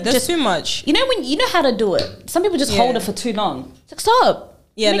some Yeah, guys that's just too much. you know when you know how to do it. Some people just hold it for too long. It's like stop.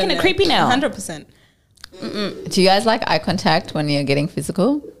 Yeah, You're making it creepy now. 100%. Do you guys like eye contact when you're getting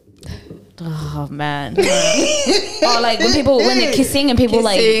physical? Oh man. Or like when they're kissing and people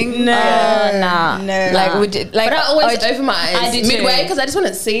Kissing? No. nah. No. Like, would you, like, But I always open my eyes I do too. midway because I just want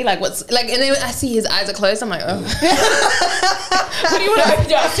to see like what's like, and then I see his eyes are closed. I'm like, oh. What do you want to open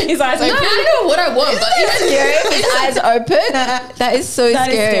your eyes? His eyes No, open? I don't know what I want, but even his eyes open? That is so That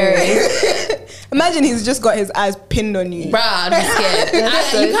is scary. Imagine he's just got his eyes pinned on you. bruh, I'd be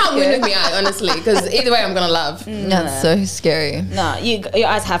scared. You can't win with me, honestly, because either way I'm gonna love. That's so scary. Nah, your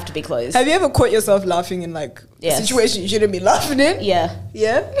eyes have to be closed. Have you ever caught yourself laughing in like a Yes. situation you shouldn't be laughing in? Yeah.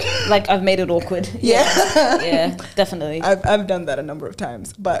 Yeah? Like I've made it awkward. Yeah. Yeah, definitely. I've done that a number of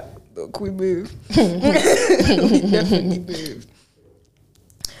times, but look, we move. We definitely move.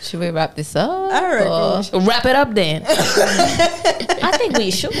 Should we wrap this up? All right. Wrap it up then. I think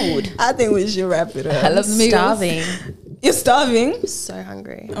we should. I think we should wrap it up. I love the meals. Starving. You're starving? So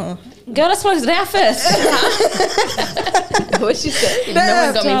hungry. Oh. Girl, that's what it's there first. What she said? No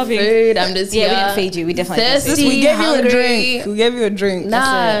one got me Starving. food. I'm just Yeah, we here. didn't feed you. We definitely Thirsty. didn't feed We gave hungry. you a drink. We gave you a drink.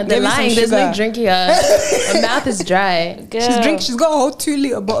 Nah, Gave they're you some lying. There's no sugar. drink here. My mouth is dry. you. Girl. She's got a whole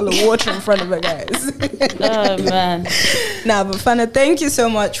 2-liter bottle of water in front of her, guys. Oh man. Nah, but Fanna, thank you so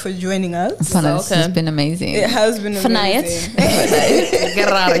much for joining us. Fana, this has welcome. been amazing. It has been amazing. FannaYHT. Get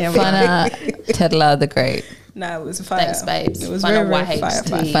out of here, man. Fana Tedla the Great. Nah, it was fire. Thanks, babes. It was Fana very, very YHT.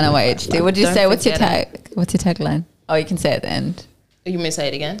 fire. FannaYHT. What did you Don't say? What's your forget tag? What's your tagline? Oh, you can say at the end. You may say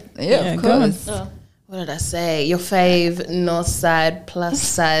it again. Yeah, Yeah, of go on. course. What did I say? Your fave north side plus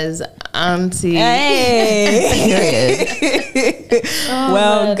size auntie. Hey. Period.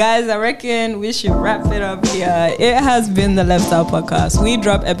 Well, guys, I reckon we should wrap it up here. It has been the Left Out Podcast. We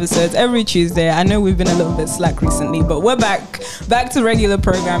drop episodes every Tuesday. I know we've been a little bit slack recently, but we're back to regular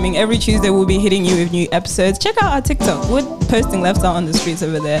programming. Every Tuesday we'll be hitting you with new episodes. Check out our TikTok. We're posting Left Out on the streets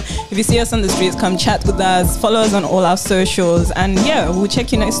over there. If you see us on the streets, come chat with us. Follow us on all our socials. And yeah, we'll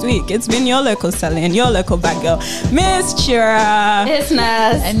check you next week. It's been your local Sally and your local bad girl, Miss Chira. It's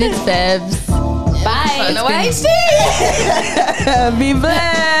nice. And it's Bebs. Bye. FannaYHT. Be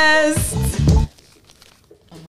blessed.